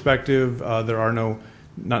funding perspective, there are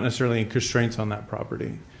not necessarily any constraints on that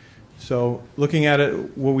property. So looking at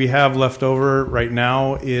it, what we have left over right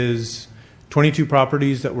now is 22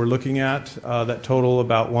 properties that we're looking at that total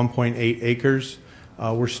about 1.8 acres.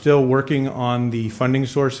 We're still working on the funding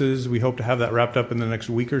sources. We hope to have that wrapped up in the next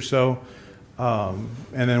week or so. And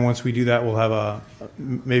then once we do that, we'll have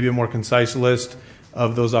maybe a more concise list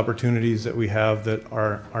of those opportunities that we have that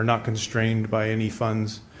are not constrained by any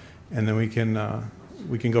funds, and then we can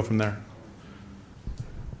go from there.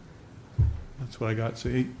 That's what I got. So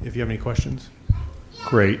if you have any questions.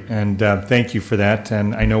 Great, and thank you for that.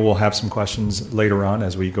 And I know we'll have some questions later on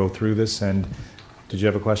as we go through this. And did you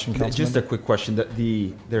have a question, Councilman? Just a quick question.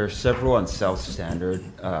 There are several on South Standard.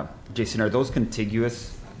 Jason, are those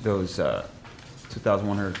contiguous, those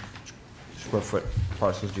 2,100 square foot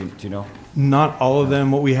parcels? Do you know? Not all of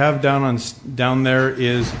them. What we have down there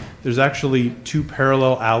is there's actually 2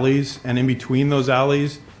 parallel alleys, and in between those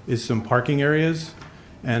alleys is some parking areas.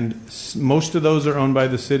 And most of those are owned by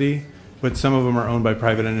the city, but some of them are owned by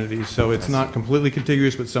private entities. So it's not completely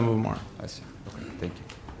contiguous, but some of them are. I see. Okay, thank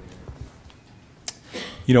you.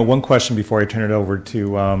 You know, one question before I turn it over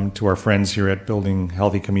to our friends here at Building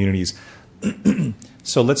Healthy Communities.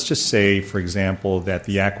 So let's just say, for example, that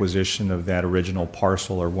the acquisition of that original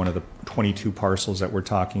parcel or one of the 22 parcels that we're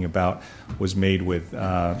talking about was made with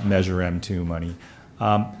Measure M2 money.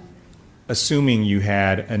 Assuming you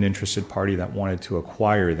had an interested party that wanted to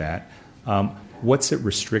acquire that, what's it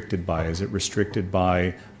restricted by? Is it restricted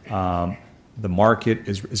by the market?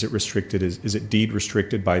 Is it restricted? Is it deed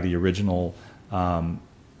restricted by the original,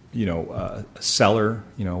 seller?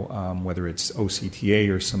 Whether it's OCTA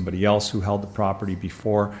or somebody else who held the property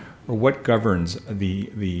before, or what governs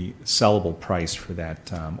the sellable price for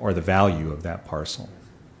that or the value of that parcel?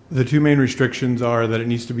 The 2 main restrictions are that it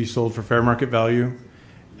needs to be sold for fair market value,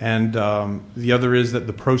 and the other is that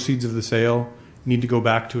the proceeds of the sale need to go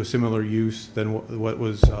back to a similar use than what it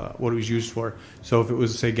was used for. So if it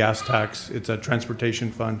was, say, gas tax, it's a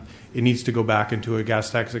transportation fund. It needs to go back into a gas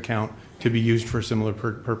tax account to be used for a similar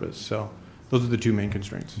purpose. So those are the 2 main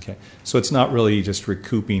constraints. Okay, so it's not really just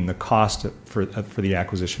recouping the cost for the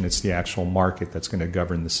acquisition. It's the actual market that's going to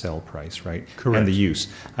govern the sale price, right? Correct. And the use.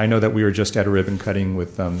 I know that we were just at a ribbon cutting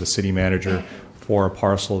with the city manager for a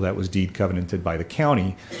parcel that was deed covenanted by the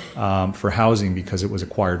county for housing because it was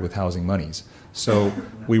acquired with housing monies. So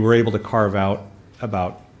we were able to carve out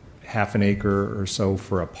about half an acre or so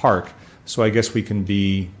for a park. So I guess we can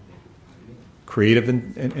be creative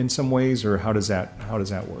in some ways, or how does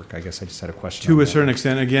that work? I guess I just had a question. To a certain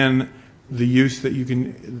extent, again, the use that you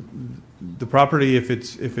can, the property, if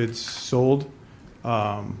it's sold,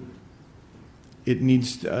 it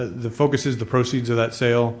needs the focus is the proceeds of that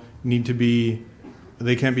sale need to be.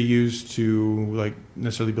 They can't be used to like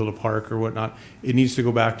necessarily build a park or whatnot. It needs to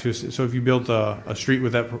go back to. So if you built a street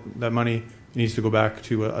with that money, it needs to go back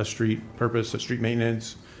to a street purpose, a street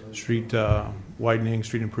maintenance, street widening,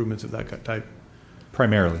 street improvements of that type.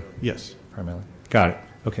 Primarily. Yes. Primarily. Got it.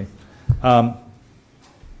 Okay.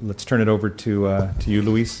 Let's turn it over to you,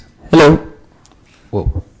 Luis. Hello.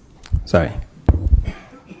 Whoa. Sorry.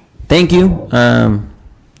 Thank you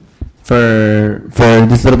for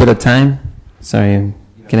this little bit of time. Sorry, I'm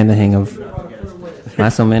getting the hang of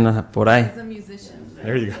más o menos por ahí.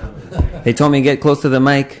 There you go. They told me to get close to the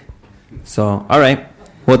mic. So, all right.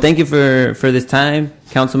 Well, thank you for this time,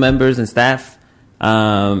 council members and staff.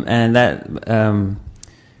 And that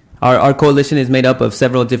our coalition is made up of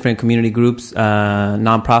several different community groups,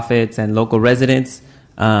 nonprofits, and local residents,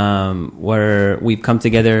 where we've come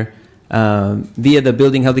together via the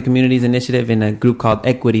Building Healthy Communities initiative in a group called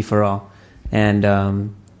Equity for All.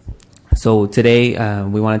 And so today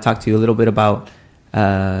we want to talk to you a little bit about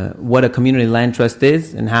what a community land trust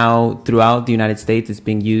is and how throughout the United States it's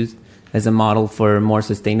being used as a model for more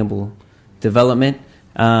sustainable development.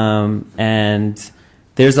 And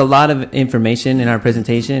there's a lot of information in our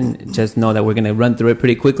presentation. Just know that we're going to run through it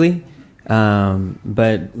pretty quickly.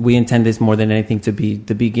 But we intend this more than anything to be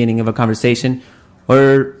the beginning of a conversation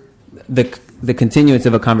or the continuance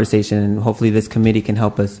of a conversation. And hopefully this committee can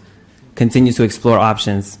help us continue to explore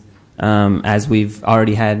options as we've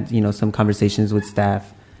already had, some conversations with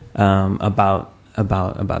staff about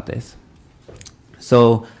this.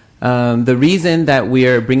 So the reason that we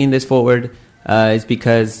are bringing this forward is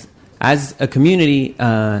because as a community,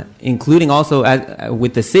 including also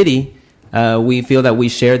with the city, we feel that we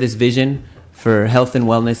share this vision for health and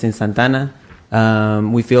wellness in Santana.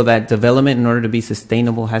 We feel that development, in order to be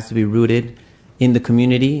sustainable, has to be rooted in the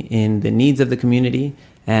community, in the needs of the community,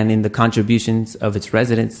 and in the contributions of its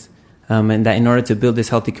residents. And that in order to build this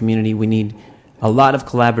healthy community, we need a lot of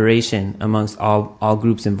collaboration amongst all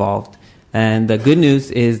groups involved. And the good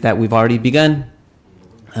news is that we've already begun.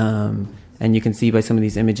 And you can see by some of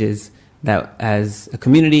these images that as a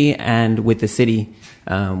community and with the city,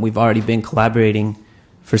 we've already been collaborating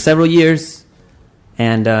for several years.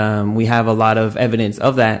 And we have a lot of evidence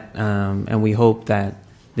of that. And we hope that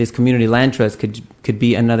this community land trust could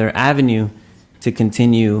be another avenue to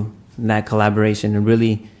continue that collaboration and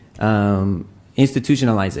really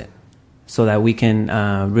institutionalize it so that we can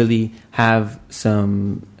really have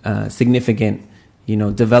some significant,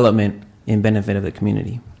 development in benefit of the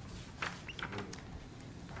community.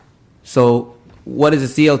 So what is a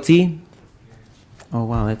CLT? Oh,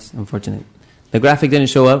 wow, that's unfortunate. The graphic didn't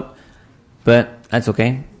show up, but that's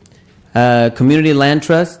okay. Community Land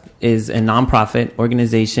Trust is a nonprofit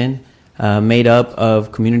organization made up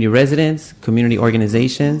of community residents, community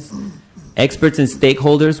organizations, experts and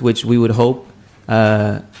stakeholders, which we would hope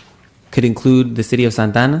could include the city of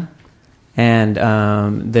Santana. And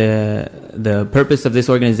the purpose of this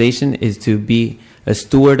organization is to be a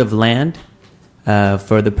steward of land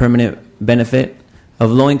for the permanent benefit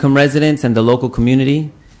of low-income residents and the local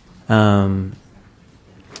community.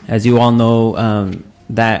 As you all know,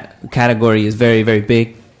 that category is very, very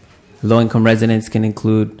big. Low-income residents can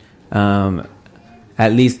include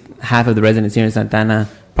at least half of the residents here in Santana,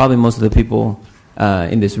 probably most of the people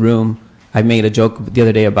in this room. I made a joke the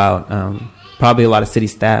other day about probably a lot of city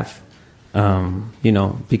staff,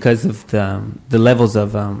 because of the levels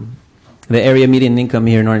of the area median income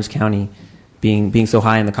here in Orange County being so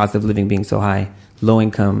high and the cost of living being so high. Low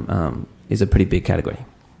income is a pretty big category.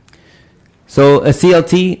 So a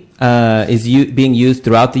CLT is being used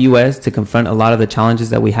throughout the U.S. to confront a lot of the challenges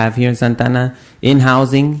that we have here in Santana in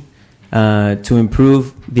housing, to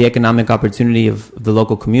improve the economic opportunity of the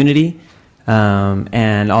local community,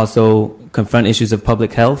 and also confront issues of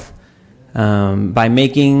public health. By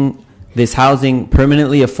making this housing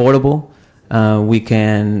permanently affordable, we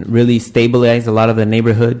can really stabilize a lot of the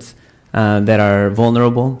neighborhoods that are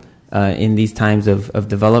vulnerable in these times of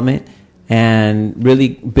development, and really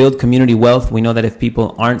build community wealth. We know that if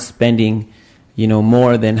people aren't spending,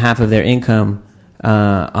 more than half of their income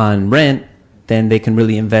on rent, then they can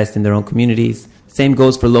really invest in their own communities. Same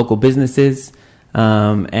goes for local businesses.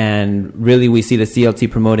 And really, we see the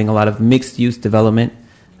CLT promoting a lot of mixed-use development,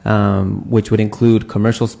 which would include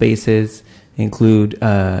commercial spaces, include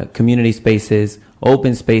community spaces,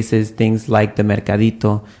 open spaces, things like the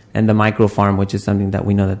Mercadito and the micro farm, which is something that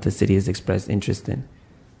we know that the city has expressed interest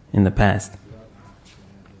in the past.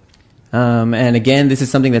 And again, this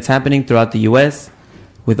is something that's happening throughout the U.S.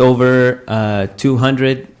 with over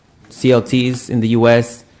 200 CLTs in the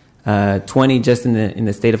U.S., 20 just in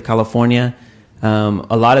the state of California.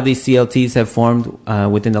 A lot of these CLTs have formed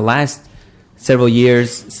within the last several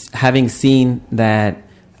years, having seen that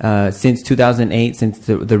since 2008, since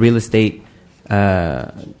the real estate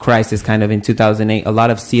crisis kind of in 2008, a lot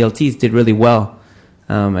of CLTs did really well.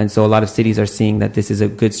 And so a lot of cities are seeing that this is a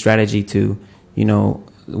good strategy to,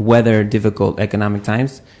 weather difficult economic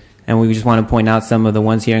times. And we just want to point out some of the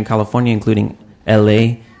ones here in California, including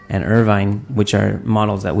LA and Irvine, which are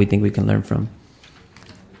models that we think we can learn from.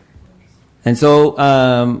 And so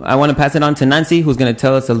I want to pass it on to Nancy, who's going to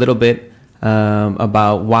tell us a little bit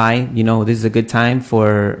about why, this is a good time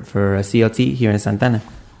for a CLT here in Santana.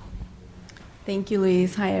 Thank you,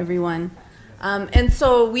 Luis. Hi, everyone. And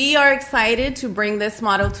so we are excited to bring this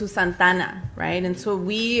model to Santana, right? And so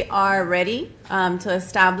we are ready to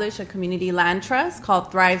establish a community land trust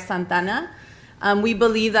called Thrive Santana. We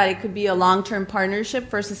believe that it could be a long-term partnership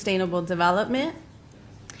for sustainable development.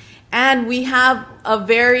 And we have a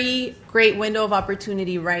very great window of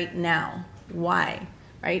opportunity right now. Why?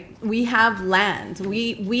 Right? We have land.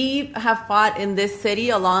 We have fought in this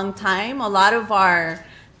city a long time. A lot of our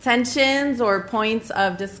tensions or points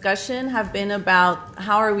of discussion have been about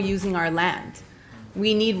how are we using our land.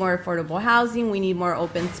 We need more affordable housing. We need more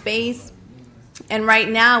open space. And right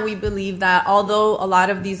now we believe that although a lot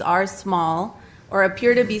of these are small or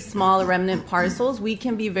appear to be small remnant parcels, we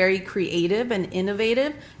can be very creative and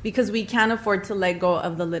innovative because we can't afford to let go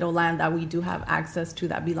of the little land that we do have access to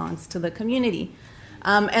that belongs to the community.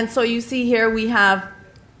 And so you see here we have,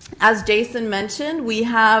 as Jason mentioned, we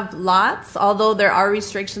have lots, although there are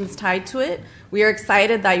restrictions tied to it. We are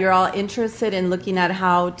excited that you're all interested in looking at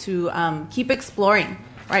how to keep exploring,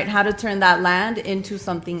 right? How to turn that land into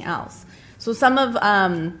something else. So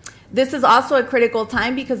this is also a critical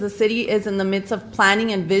time because the city is in the midst of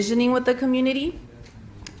planning and visioning with the community.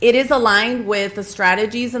 It is aligned with the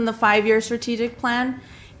strategies in the 5-year strategic plan.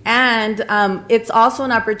 And it's also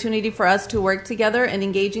an opportunity for us to work together and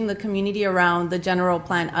engaging the community around the general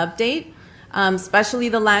plan update, especially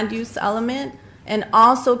the land use element, and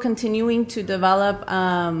also continuing to develop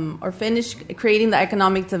or finish creating the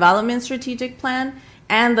economic development strategic plan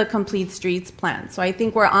and the complete streets plan. So I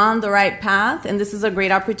think we're on the right path, and this is a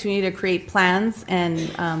great opportunity to create plans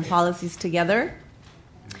and policies together.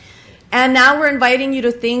 And now we're inviting you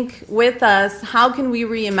to think with us, how can we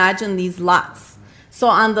reimagine these lots? So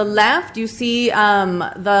on the left, you see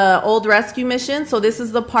the old rescue mission. So this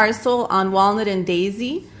is the parcel on Walnut and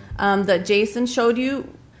Daisy that Jason showed you.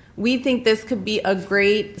 We think this could be a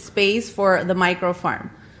great space for the micro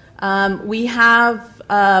farm. We have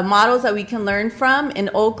models that we can learn from in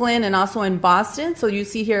Oakland and also in Boston. So you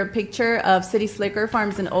see here a picture of City Slicker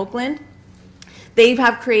Farms in Oakland. They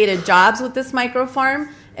have created jobs with this micro farm.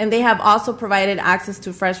 And they have also provided access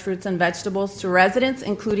to fresh fruits and vegetables to residents,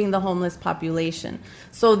 including the homeless population.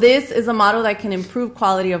 So this is a model that can improve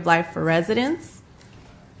quality of life for residents.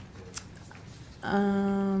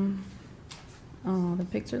 The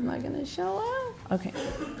picture's not going to show up. Okay.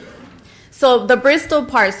 So the Bristol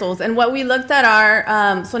parcels, and what we looked at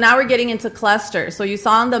are, so now we're getting into clusters. So you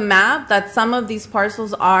saw on the map that some of these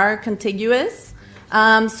parcels are contiguous.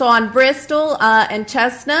 So on Bristol and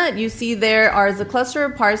Chestnut, you see there is a cluster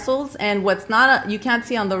of parcels, and what's you can't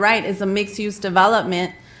see on the right is a mixed-use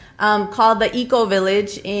development called the Eco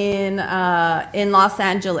Village in Los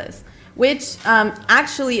Angeles, which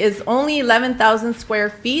actually is only 11,000 square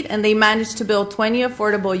feet, and they managed to build 20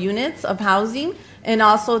 affordable units of housing and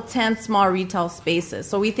also 10 small retail spaces.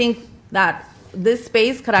 So we think that this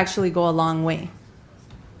space could actually go a long way.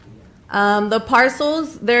 The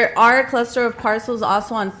parcels, there are a cluster of parcels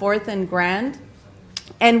also on 4th and Grand,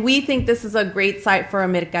 and we think this is a great site for a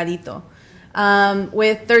Mercadito.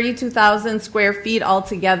 With 32,000 square feet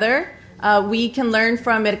altogether, we can learn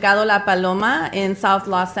from Mercado La Paloma in South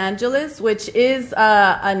Los Angeles, which is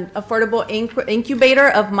an affordable incubator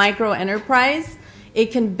of micro enterprise.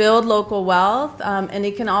 It can build local wealth, and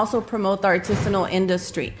it can also promote the artisanal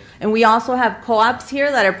industry. And we also have co-ops here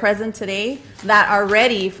that are present today that are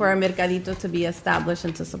ready for a Mercadito to be established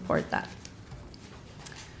and to support that.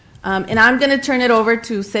 And I'm going to turn it over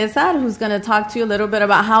to Cesar, who's going to talk to you a little bit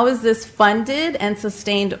about how is this funded and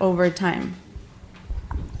sustained over time.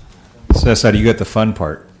 Cesar, you got the fun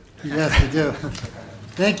part. Yes, we do.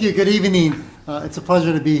 Thank you. Good evening. It's a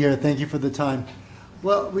pleasure to be here. Thank you for the time.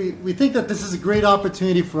 Well, we think that this is a great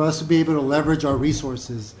opportunity for us to be able to leverage our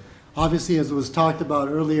resources. Obviously, as was talked about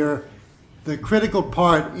earlier, the critical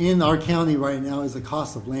part in our county right now is the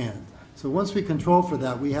cost of land. So once we control for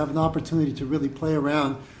that, we have an opportunity to really play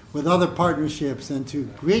around with other partnerships and to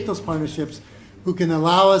create those partnerships who can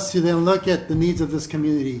allow us to then look at the needs of this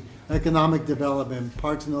community, economic development,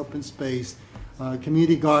 parks and open space,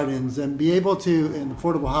 community gardens, and be able to, and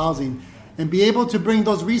affordable housing, and be able to bring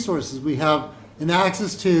those resources. We have an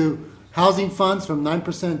access to housing funds from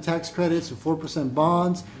 9% tax credits to 4%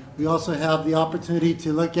 bonds. We also have the opportunity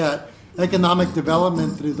to look at economic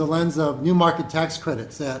development through the lens of new market tax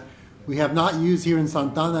credits that we have not used here in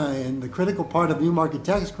Santana. And the critical part of new market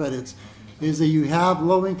tax credits is that you have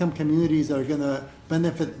low-income communities that are going to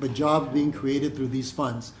benefit by jobs being created through these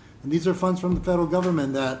funds. And these are funds from the federal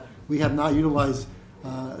government that we have not utilized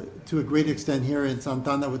to a great extent here in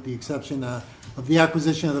Santana, with the exception of the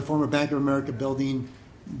acquisition of the former Bank of America building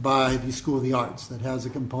by the School of the Arts that has a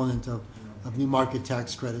component of new market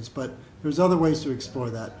tax credits. But there's other ways to explore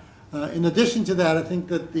that. In addition to that, I think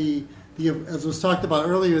that as was talked about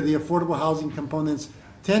earlier, the affordable housing components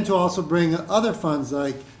tend to also bring other funds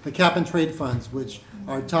like the cap and trade funds, which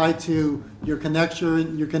are tied to your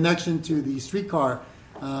connection to the streetcar.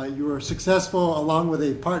 You were successful along with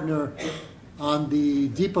a partner on the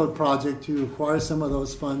Depot project to acquire some of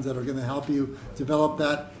those funds that are going to help you develop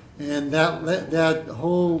that. And that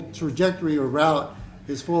whole trajectory or route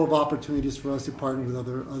is full of opportunities for us to partner with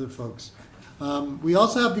other folks. We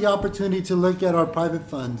also have the opportunity to look at our private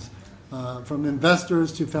funds, from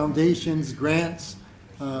investors to foundations, grants.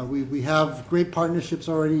 We have great partnerships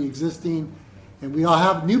already existing, and we all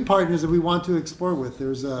have new partners that we want to explore with.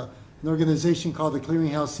 There's an organization called the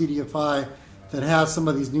Clearinghouse CDFI that has some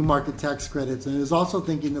of these new market tax credits, and is also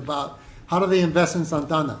thinking about how do they invest in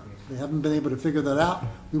Santana. They haven't been able to figure that out.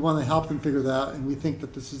 We want to help them figure that out, and we think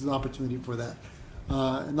that this is an opportunity for that.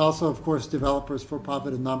 And also, of course, developers,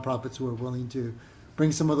 for-profit and nonprofits who are willing to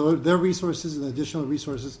bring some of their resources and additional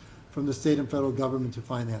resources from the state and federal government to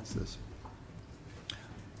finance this.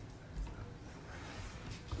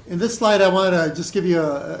 In this slide, I want to just give you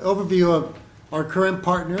an overview of our current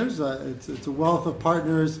partners. It's a wealth of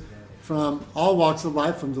partners from all walks of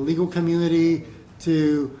life, from the legal community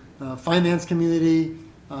to finance community,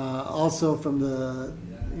 also from the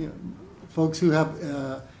folks who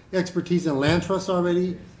have expertise in land trusts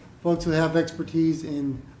already, folks who have expertise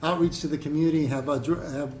in outreach to the community, have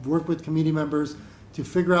worked with community members to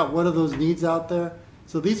figure out what are those needs out there.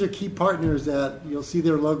 So these are key partners that you'll see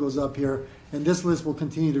their logos up here, and this list will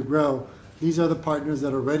continue to grow. These are the partners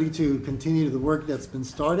that are ready to continue the work that's been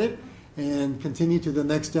started and continue to the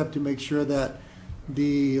next step to make sure that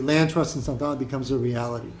the land trust in Santana becomes a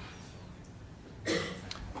reality.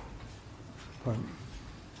 Pardon me.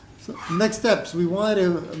 So next steps, we want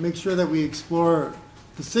to make sure that we explore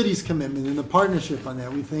the city's commitment and the partnership on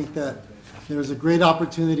that. We think that there's a great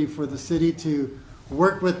opportunity for the city to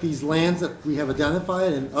work with these lands that we have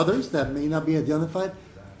identified and others that may not be identified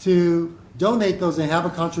to donate those and have a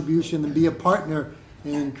contribution and be a partner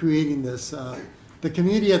in creating this. The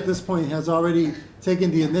community at this point has already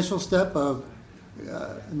taken the initial step of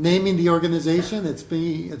naming the organization. It's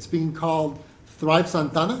being called Thrive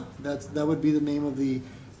Santana. That would be the name of the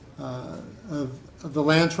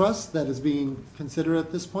land trust that is being considered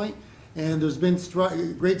at this point. And there's been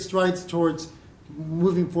great strides towards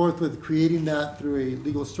moving forth with creating that through a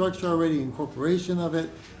legal structure already, incorporation of it,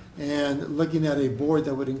 and looking at a board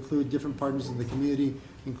that would include different partners in the community,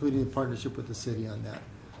 including a partnership with the city on that.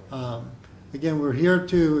 Again, we're here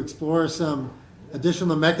to explore some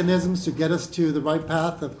additional mechanisms to get us to the right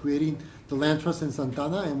path of creating the land trust in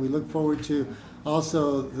Santana, and we look forward to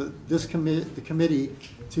also the committee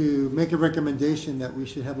to make a recommendation that we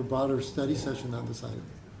should have a broader study session on this item.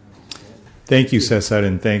 Thank you, Cesar,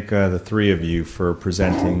 and thank the three of you for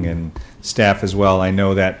presenting, and staff as well. I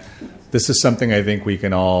know that this is something I think we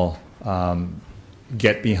can all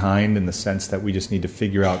get behind, in the sense that we just need to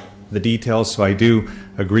figure out the details. So I do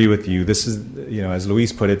agree with you. This is, as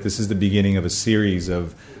Luis put it, this is the beginning of a series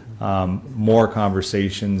of more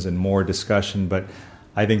conversations and more discussion. But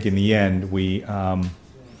I think in the end, we, having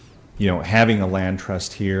a land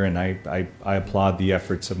trust here, and I applaud the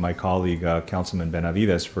efforts of my colleague, Councilman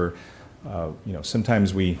Benavides, for,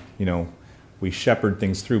 sometimes we shepherd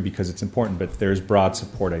things through because it's important, but there's broad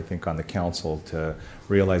support, I think, on the council to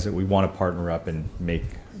realize that we want to partner up and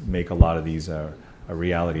make a lot of these a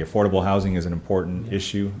reality. Affordable housing is an important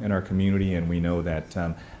issue in our community, and we know that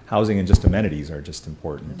housing and just amenities are just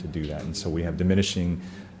important to do that. And so we have diminishing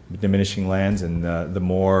diminishing lands, and the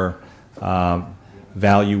more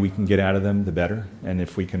value we can get out of them, the better. And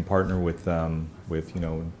if we can partner with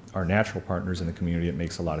our natural partners in the community, it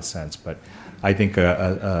makes a lot of sense. But I think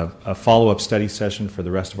a follow-up study session for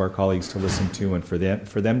the rest of our colleagues to listen to, and for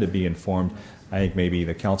them to be informed. I think maybe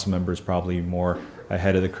the council member is probably more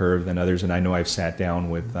ahead of the curve than others, and I know I've sat down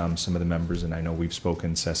with some of the members, and I know we've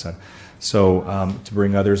spoken, Cessa. So to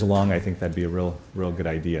bring others along, I think that'd be a real good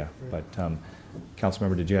idea. But council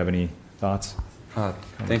member, did you have any thoughts?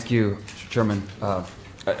 Thank you, Mr. Chairman.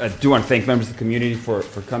 I do want to thank members of the community for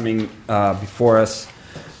coming before us,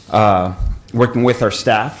 working with our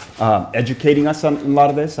staff, educating us on a lot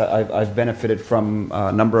of this. I've benefited from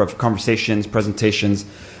a number of conversations, presentations,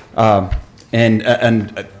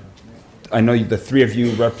 and I know the three of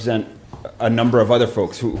you represent a number of other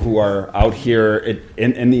folks who are out here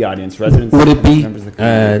in the audience, residents. Would it be members of the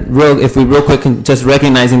community. if we real quick, just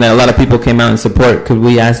recognizing that a lot of people came out in support, could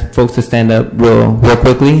we ask folks to stand up real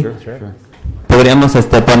quickly? Sure. Podríamos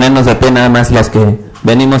ponernos de pie nada más los que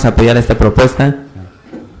venimos a apoyar esta propuesta,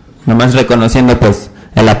 nomás reconociendo pues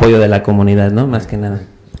el apoyo de la comunidad, ¿no? Más que nada.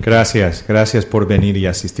 Gracias por venir y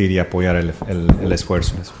asistir y apoyar el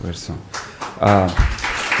esfuerzo.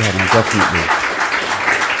 Definitely.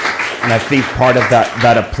 And I think part of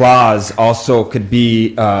that applause also could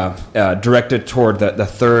be directed toward the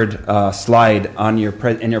third slide on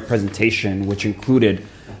in your presentation, which included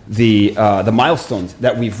the milestones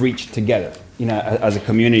that we've reached together, as a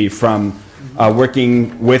community, from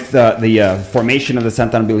working with the formation of the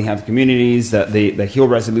Santana Building Health Communities, the HEAL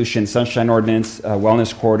Resolution, Sunshine Ordinance,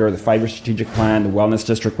 Wellness Corridor, the 5-year strategic plan, the Wellness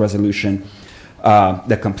District Resolution,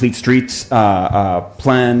 the Complete Streets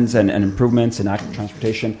plans and improvements in active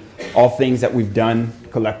transportation, all things that we've done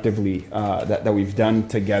collectively, that we've done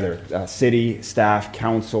together, city, staff,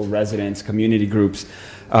 council, residents, community groups.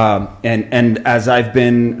 And as I've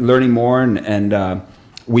been learning more and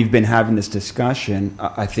we've been having this discussion,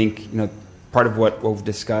 I think part of what we've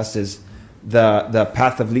discussed is the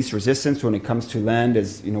path of least resistance when it comes to land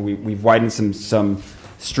is, we've widened some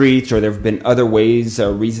streets, or there have been other ways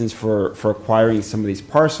or reasons for acquiring some of these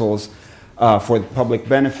parcels for the public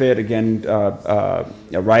benefit. Again,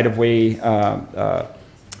 right-of-way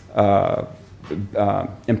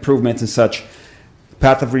improvements and such.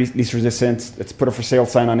 Path of least resistance, let's put a for sale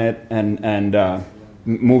sign on it and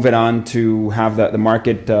move it on to have the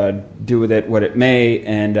market do with it what it may,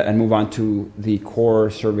 and move on to the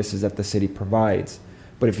core services that the city provides.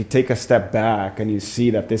 But if you take a step back and you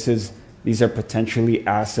see that these are potentially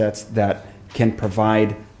assets that can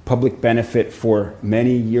provide public benefit for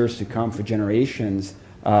many years to come, for generations,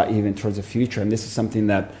 even towards the future. And this is something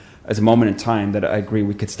that, as a moment in time, that I agree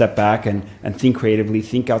we could step back and think creatively,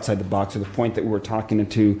 think outside the box. To the point that we were talking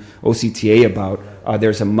to OCTA about,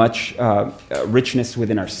 there's a much richness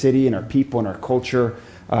within our city and our people and our culture.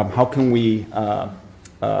 How can we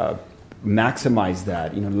maximize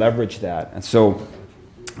that, leverage that? And so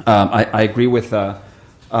I agree with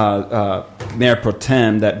Mayor Pro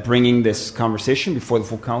Tem that bringing this conversation before the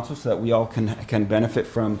full council so that we all can benefit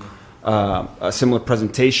from a similar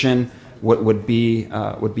presentation would be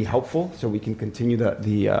helpful, so we can continue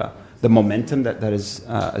the momentum that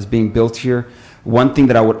is being built here. One thing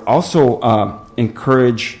that I would also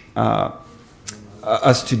encourage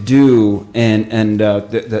us to do, and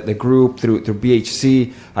the group through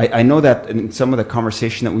BHC, I know that in some of the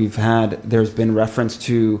conversation that we've had, there's been reference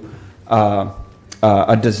to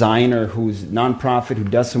a designer who's nonprofit, who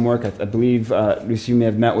does some work. I believe, Lucy, you may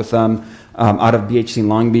have met with them out of BHC in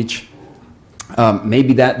Long Beach.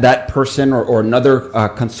 Maybe that person or another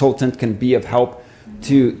consultant can be of help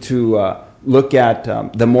to look at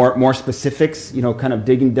the more specifics, kind of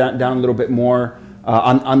digging down a little bit more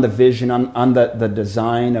on the vision, on the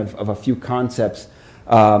design of a few concepts.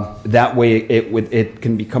 That way it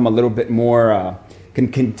can become a little bit more,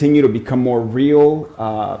 can continue to become more real.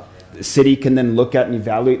 The city can then look at and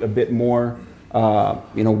evaluate a bit more, how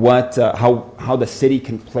the city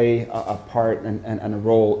can play a part and a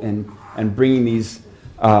role in bringing these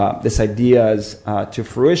ideas to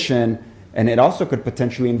fruition. And it also could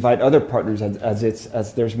potentially invite other partners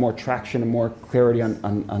as there's more traction and more clarity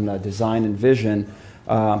on the design and vision,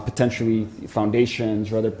 potentially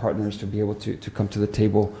foundations or other partners to be able to come to the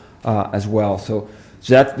table as well. So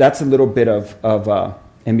that's a little bit of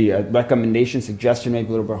maybe a recommendation, suggestion, maybe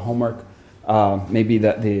a little bit of homework. Maybe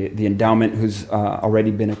the endowment, who's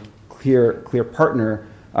already been a clear partner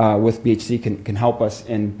with BHC, can help us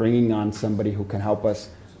in bringing on somebody who can help us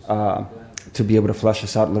to be able to flesh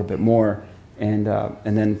this out a little bit more, and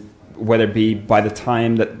then whether it be by the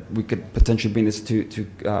time that we could potentially bring this to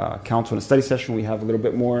council in a study session, we have a little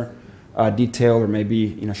bit more detail, or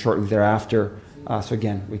maybe shortly thereafter. So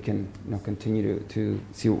again, we can continue to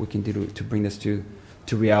see what we can do to bring this to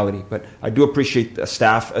reality. But I do appreciate the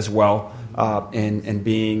staff as well in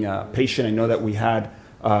being patient. I know that we had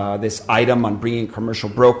this item on bringing a commercial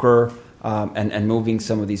broker and moving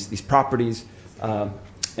some of these properties,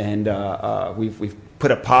 and we've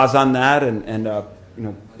put a pause on that. And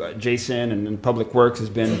Jason and Public Works has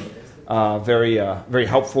been very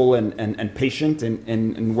helpful and patient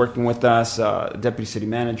in working with us, Deputy City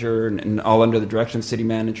Manager, and all under the direction of City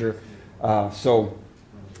Manager.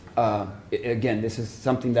 Again, this is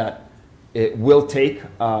something that it will take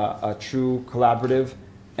a true collaborative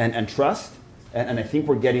and trust, and I think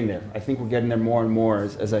we're getting there. I think we're getting there more and more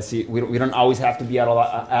as I see it. We don't always have to be at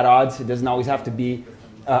odds. It doesn't always have to be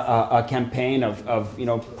a campaign of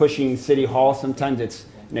pushing City Hall. Sometimes it's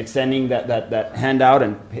extending that hand out,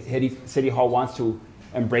 and City Hall wants to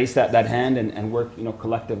embrace that hand and work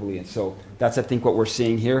collectively. And so that's, I think, what we're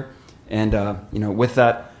seeing here. And with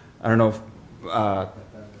that, I don't know if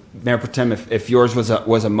Mayor Pro Tem, if yours was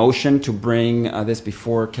a motion to bring this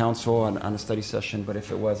before council on a study session, but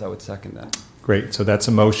if it was, I would second that. Great. So that's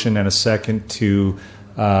a motion and a second to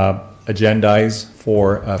agendize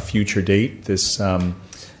for a future date this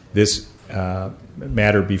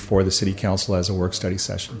matter before the City Council as a work study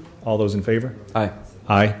session. All those in favor? Aye.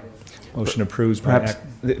 Aye. Motion approves. Perhaps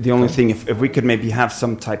the only thing, if we could maybe have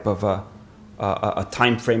some type of a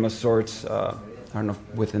time frame of sorts, I don't know,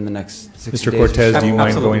 within the next 60 Mr. days. Cortez, do you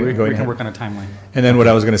mind going We can ahead? work on a timeline. And then what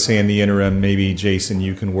I was going to say in the interim, maybe Jason,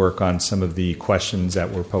 you can work on some of the questions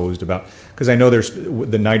that were posed about, because I know there's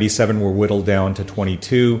the 97 were whittled down to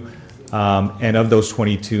 22, and of those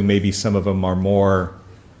 22, maybe some of them are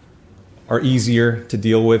easier to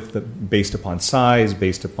deal with based upon size,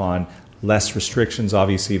 based upon less restrictions.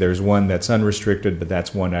 Obviously, there's one that's unrestricted, but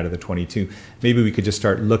that's one out of the 22. Maybe we could just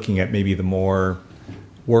start looking at maybe the more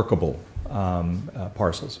workable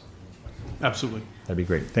parcels. Absolutely. That'd be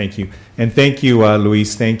great. Thank you. And thank you,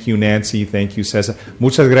 Luis. Thank you, Nancy. Thank you, César.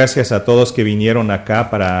 Muchas gracias a todos que vinieron acá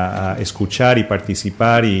para escuchar y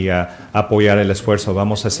participar y apoyar el esfuerzo.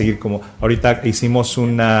 Vamos a seguir como ahorita hicimos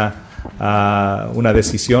una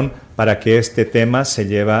decisión para que este tema se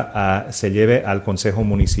lleve al Consejo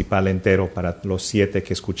Municipal entero, para los 7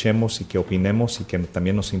 que escuchemos y que opinemos y que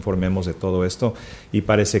también nos informemos de todo esto, y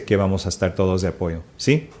parece que vamos a estar todos de apoyo.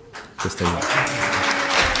 ¿Sí? Que esté bien.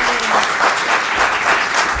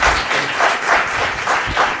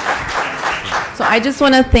 So I just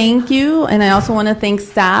want to thank you, and I also want to thank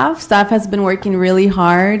staff. Staff has been working really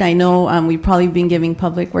hard. I know we've probably been giving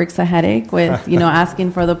Public Works a headache with,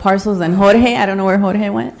 asking for the parcels. And Jorge, I don't know where Jorge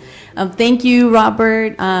went. Thank you,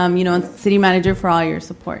 Robert, and City Manager, for all your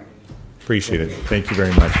support. Appreciate it. Thank you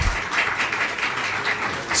very much.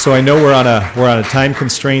 So I know we're on a time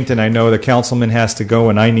constraint, and I know the councilman has to go,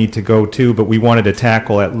 and I need to go too. But we wanted to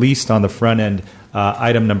tackle, at least on the front end,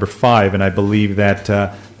 item number 5, and I believe that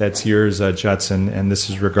that's yours, Judson, and this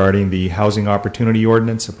is regarding the Housing Opportunity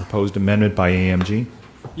Ordinance, a proposed amendment by AMG.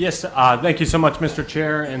 Yes, thank you so much, Mr.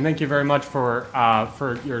 Chair, and thank you very much for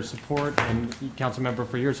your support, and Council Member,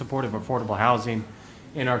 for your support of affordable housing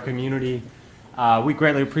in our community. We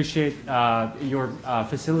greatly appreciate your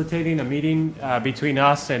facilitating a meeting between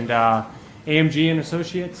us and AMG and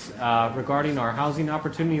Associates regarding our Housing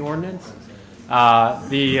Opportunity Ordinance. Our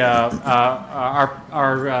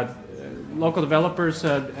local developers,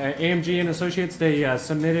 AMG and Associates, they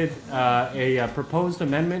submitted a proposed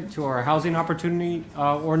amendment to our Housing Opportunity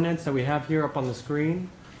Ordinance that we have here up on the screen.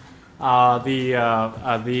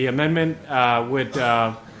 The amendment would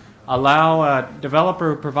allow a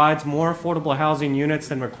developer who provides more affordable housing units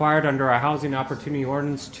than required under our Housing Opportunity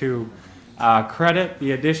Ordinance to credit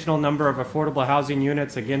the additional number of affordable housing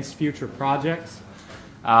units against future projects,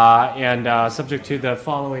 and subject to the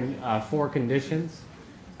following 4 conditions.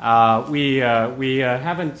 We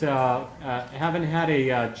haven't had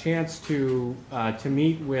a chance to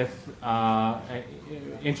meet with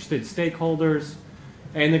interested stakeholders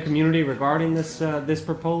in the community regarding this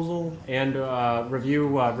proposal and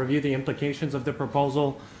review the implications of the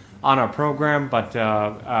proposal on our program. But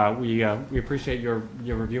we appreciate your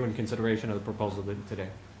review and consideration of the proposal today.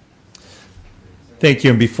 Thank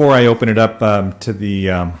you. And before I open it up to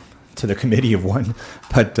the committee of one,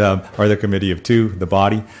 or the committee of 2, the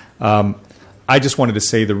body, I just wanted to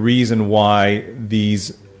say the reason why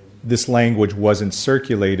this language wasn't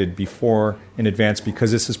circulated before in advance,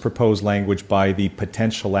 because this is proposed language by the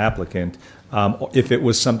potential applicant. If it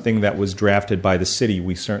was something that was drafted by the city,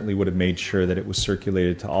 we certainly would have made sure that it was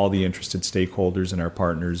circulated to all the interested stakeholders and our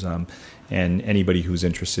partners, and anybody who's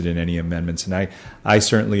interested in any amendments. And I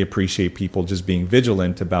certainly appreciate people just being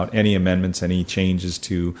vigilant about any amendments, any changes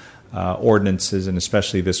to ordinances, and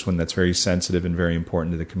especially this one that's very sensitive and very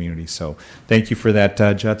important to the community. So thank you for that,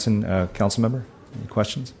 Judson. Council member, any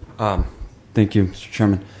questions? Thank you, Mr.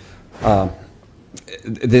 Chairman.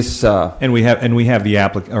 This and we have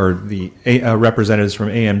the representatives from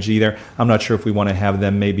AMG there. I'm not sure if we want to have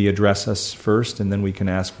them maybe address us first, and then we can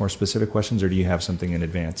ask more specific questions, or do you have something in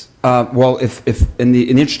advance? Well, if in the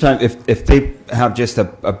interest of time, if they have just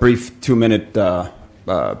a brief 2-minute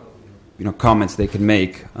comments they can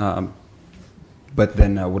make, but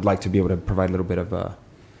then would like to be able to provide a little bit of go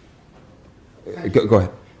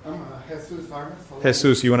ahead. I'm Jesus Armas.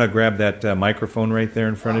 Jesus, you want to grab that microphone right there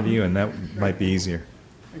in front of you, and that might be easier.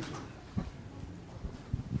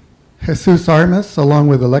 Jesus Armas, along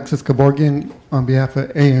with Alexis Kevorkian on behalf of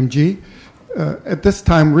AMG. At this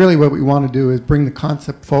time, really what we want to do is bring the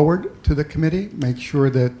concept forward to the committee, make sure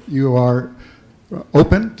that you are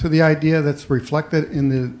open to the idea that's reflected in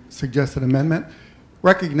the suggested amendment,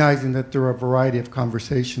 recognizing that there are a variety of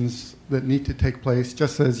conversations that need to take place,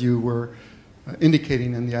 just as you were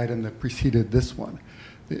indicating in the item that preceded this one.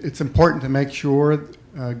 It's important to make sure,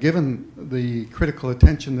 given the critical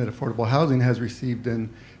attention that affordable housing has received in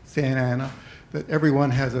Santa Ana, that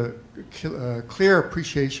everyone has a clear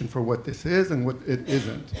appreciation for what this is and what it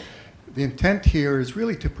isn't. The intent here is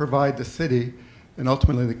really to provide the city and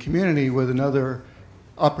ultimately the community with another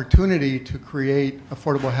opportunity to create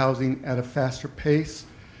affordable housing at a faster pace,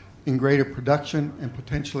 in greater production, and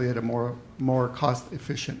potentially at a more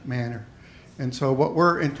cost-efficient manner. And so what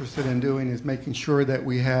we're interested in doing is making sure that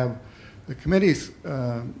we have the committee's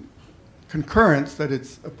concurrence that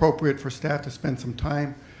it's appropriate for staff to spend some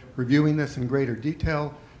time reviewing this in greater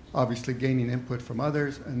detail, obviously gaining input from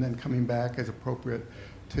others, and then coming back as appropriate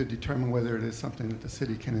to determine whether it is something that the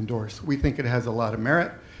city can endorse. We think it has a lot of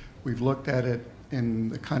merit. We've looked at it in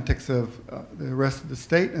the context of the rest of the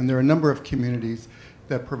state, and there are a number of communities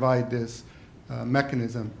that provide this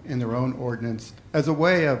mechanism in their own ordinance as a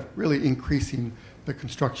way of really increasing the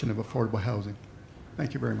construction of affordable housing.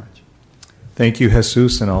 Thank you very much. Thank you,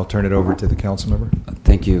 Jesus, and I'll turn it over to the council member.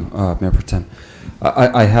 Thank you, Mayor Pro Tem.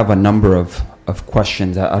 I have a number of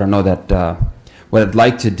questions. I don't know that what I'd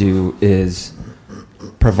like to do is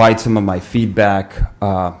provide some of my feedback,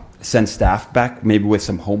 send staff back, maybe with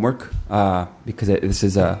some homework, because this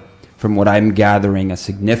is, from what I'm gathering, a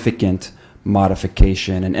significant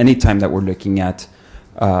modification. And any time that we're looking at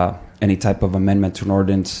any type of amendment to an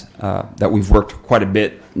ordinance that we've worked quite a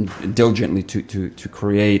bit diligently to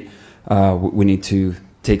create, we need to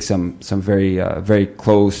take some very very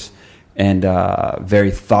close and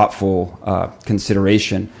very thoughtful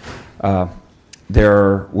consideration. We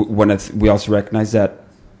also recognize that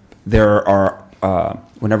there are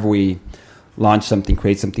whenever we launch something,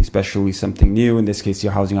 create something specially, something new, in this case,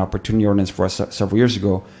 the Housing Opportunity Ordinance for us several years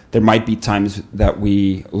ago, there might be times that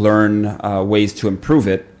we learn ways to improve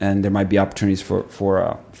it, and there might be opportunities for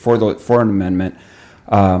an amendment.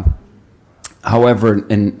 However,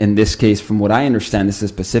 in this case, from what I understand, this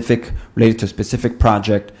is related to a specific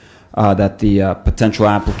project that the potential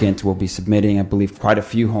applicant will be submitting. I believe quite a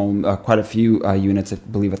few units. I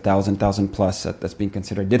believe 1,000 plus that's being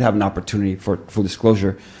considered. I did have an opportunity for full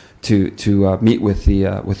disclosure to meet with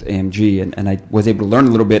AMG, and I was able to learn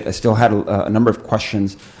a little bit. I still had a number of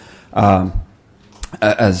questions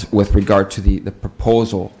as with regard to the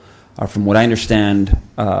proposal. From what I understand,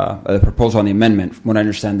 the proposal on the amendment, from what I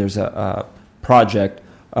understand, there's a project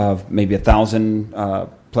of maybe 1,000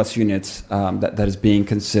 plus units that is being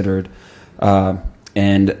considered,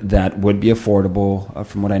 and that would be affordable.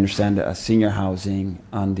 From what I understand, senior housing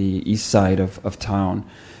on the east side of town,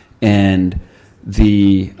 and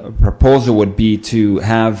the proposal would be to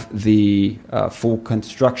have the full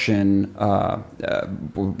construction.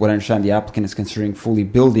 What I understand, the applicant is considering fully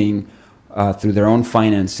building through their own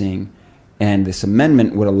financing, and this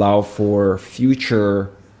amendment would allow for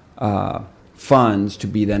future funds to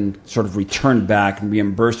be then sort of returned back and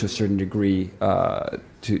reimbursed to a certain degree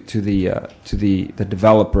to the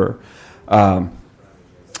developer.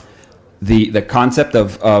 The concept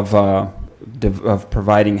of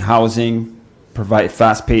providing housing,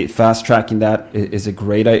 fast tracking that is a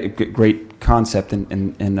great concept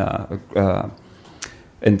in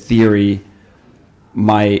theory.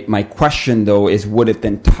 My question though is, would it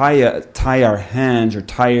then tie our hands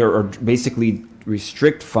or basically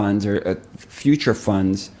restrict funds or future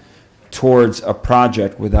funds towards a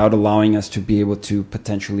project without allowing us to be able to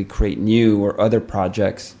potentially create new or other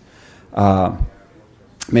projects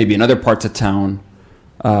maybe in other parts of town.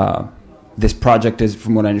 This project is,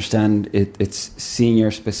 from what I understand, it's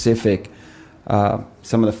senior specific.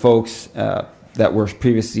 Some of the folks that were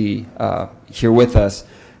previously here with us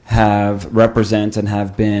have represent and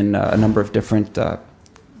have been a number of different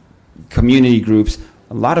community groups.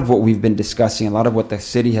 A lot of what we've been discussing, a lot of what the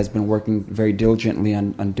city has been working very diligently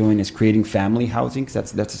on doing is creating family housing,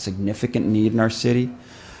 because that's a significant need in our city.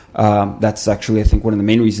 That's actually, I think, one of the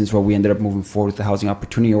main reasons why we ended up moving forward with the Housing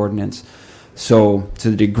Opportunity Ordinance. So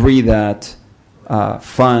to the degree that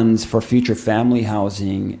funds for future family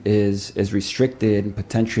housing is restricted and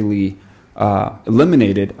potentially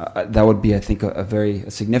eliminated, that would be, I think, a very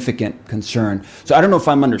significant concern. So I don't know if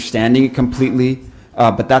I'm understanding it completely,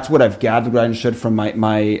 but that's what I've gathered, what I understood from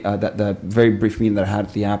the very brief meeting that I had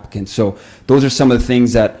with the applicant. So those are some of the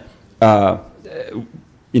things that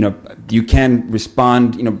you can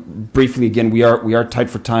respond. Briefly again. We are tight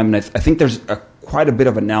for time, and I think there's quite a bit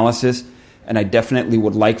of analysis, and I definitely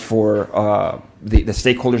would like for the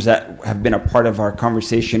stakeholders that have been a part of our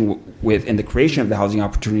conversation in the creation of the Housing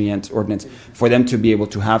Opportunity Ordinance, for them to be able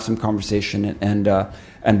to have some conversation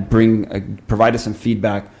and provide us some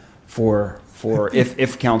feedback for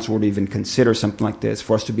if council would even consider something like this,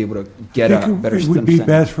 for us to be able to get a better understanding. It would be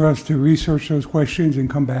best for us to research those questions and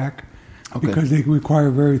come back, because they require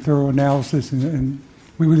very thorough analysis, and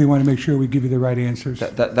we really want to make sure we give you the right answers.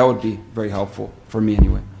 That would be very helpful for me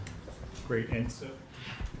anyway. Great answer.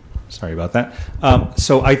 Sorry about that.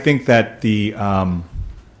 So I think that the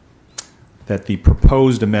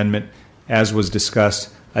proposed amendment, as was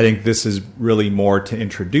discussed, I think this is really more to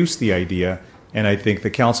introduce the idea, and I think the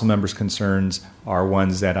council members' concerns are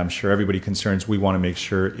ones that I'm sure everybody concerns. We want to make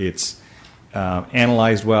sure it's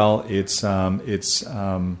analyzed well, it's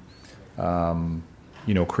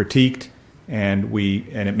critiqued, and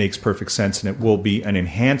it makes perfect sense, and it will be an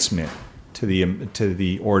enhancement to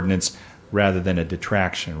the ordinance rather than a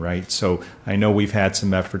detraction, right? So I know we've had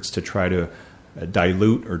some efforts to try to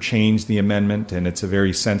dilute or change the amendment, and it's a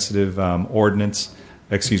very sensitive ordinance.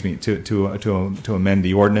 Excuse me, to amend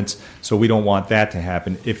the ordinance. So we don't want that to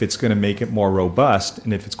happen. If it's going to make it more robust,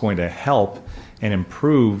 and if it's going to help and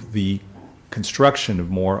improve the construction of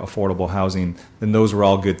more affordable housing, then those are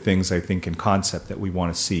all good things, I think, in concept that we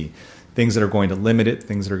want to see. Things that are going to limit it,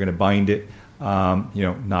 things that are going to bind it,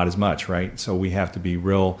 not as much, right? So we have to be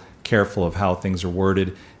real careful of how things are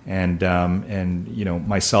worded, and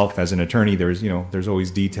myself as an attorney, there's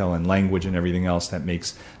always detail and language and everything else that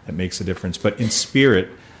makes a difference. But in spirit,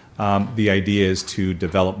 the idea is to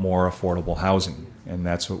develop more affordable housing, and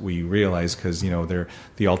that's what we realize, because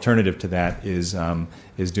the alternative to that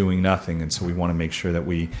is doing nothing, and so we want to make sure that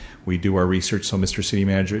we do our research. So, Mr. City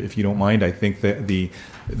Manager, if you don't mind, I think that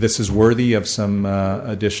this is worthy of some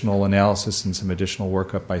additional analysis and some additional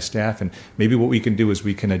workup by staff, and maybe what we can do is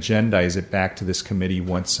we can agendize it back to this committee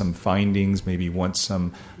once some findings, maybe once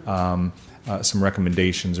some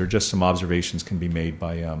recommendations or just some observations can be made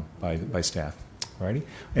by staff. Alrighty,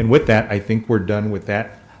 and with that, I think we're done with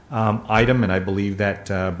that item, and I believe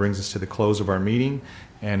that brings us to the close of our meeting,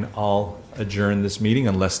 and I'll adjourn this meeting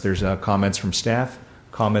unless there's comments from staff,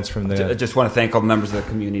 comments from the... I just want to thank all the members of the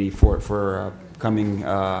community for coming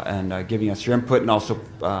and giving us your input, and also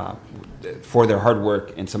for their hard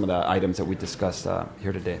work in some of the items that we discussed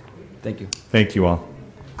here today. Thank you. Thank you all.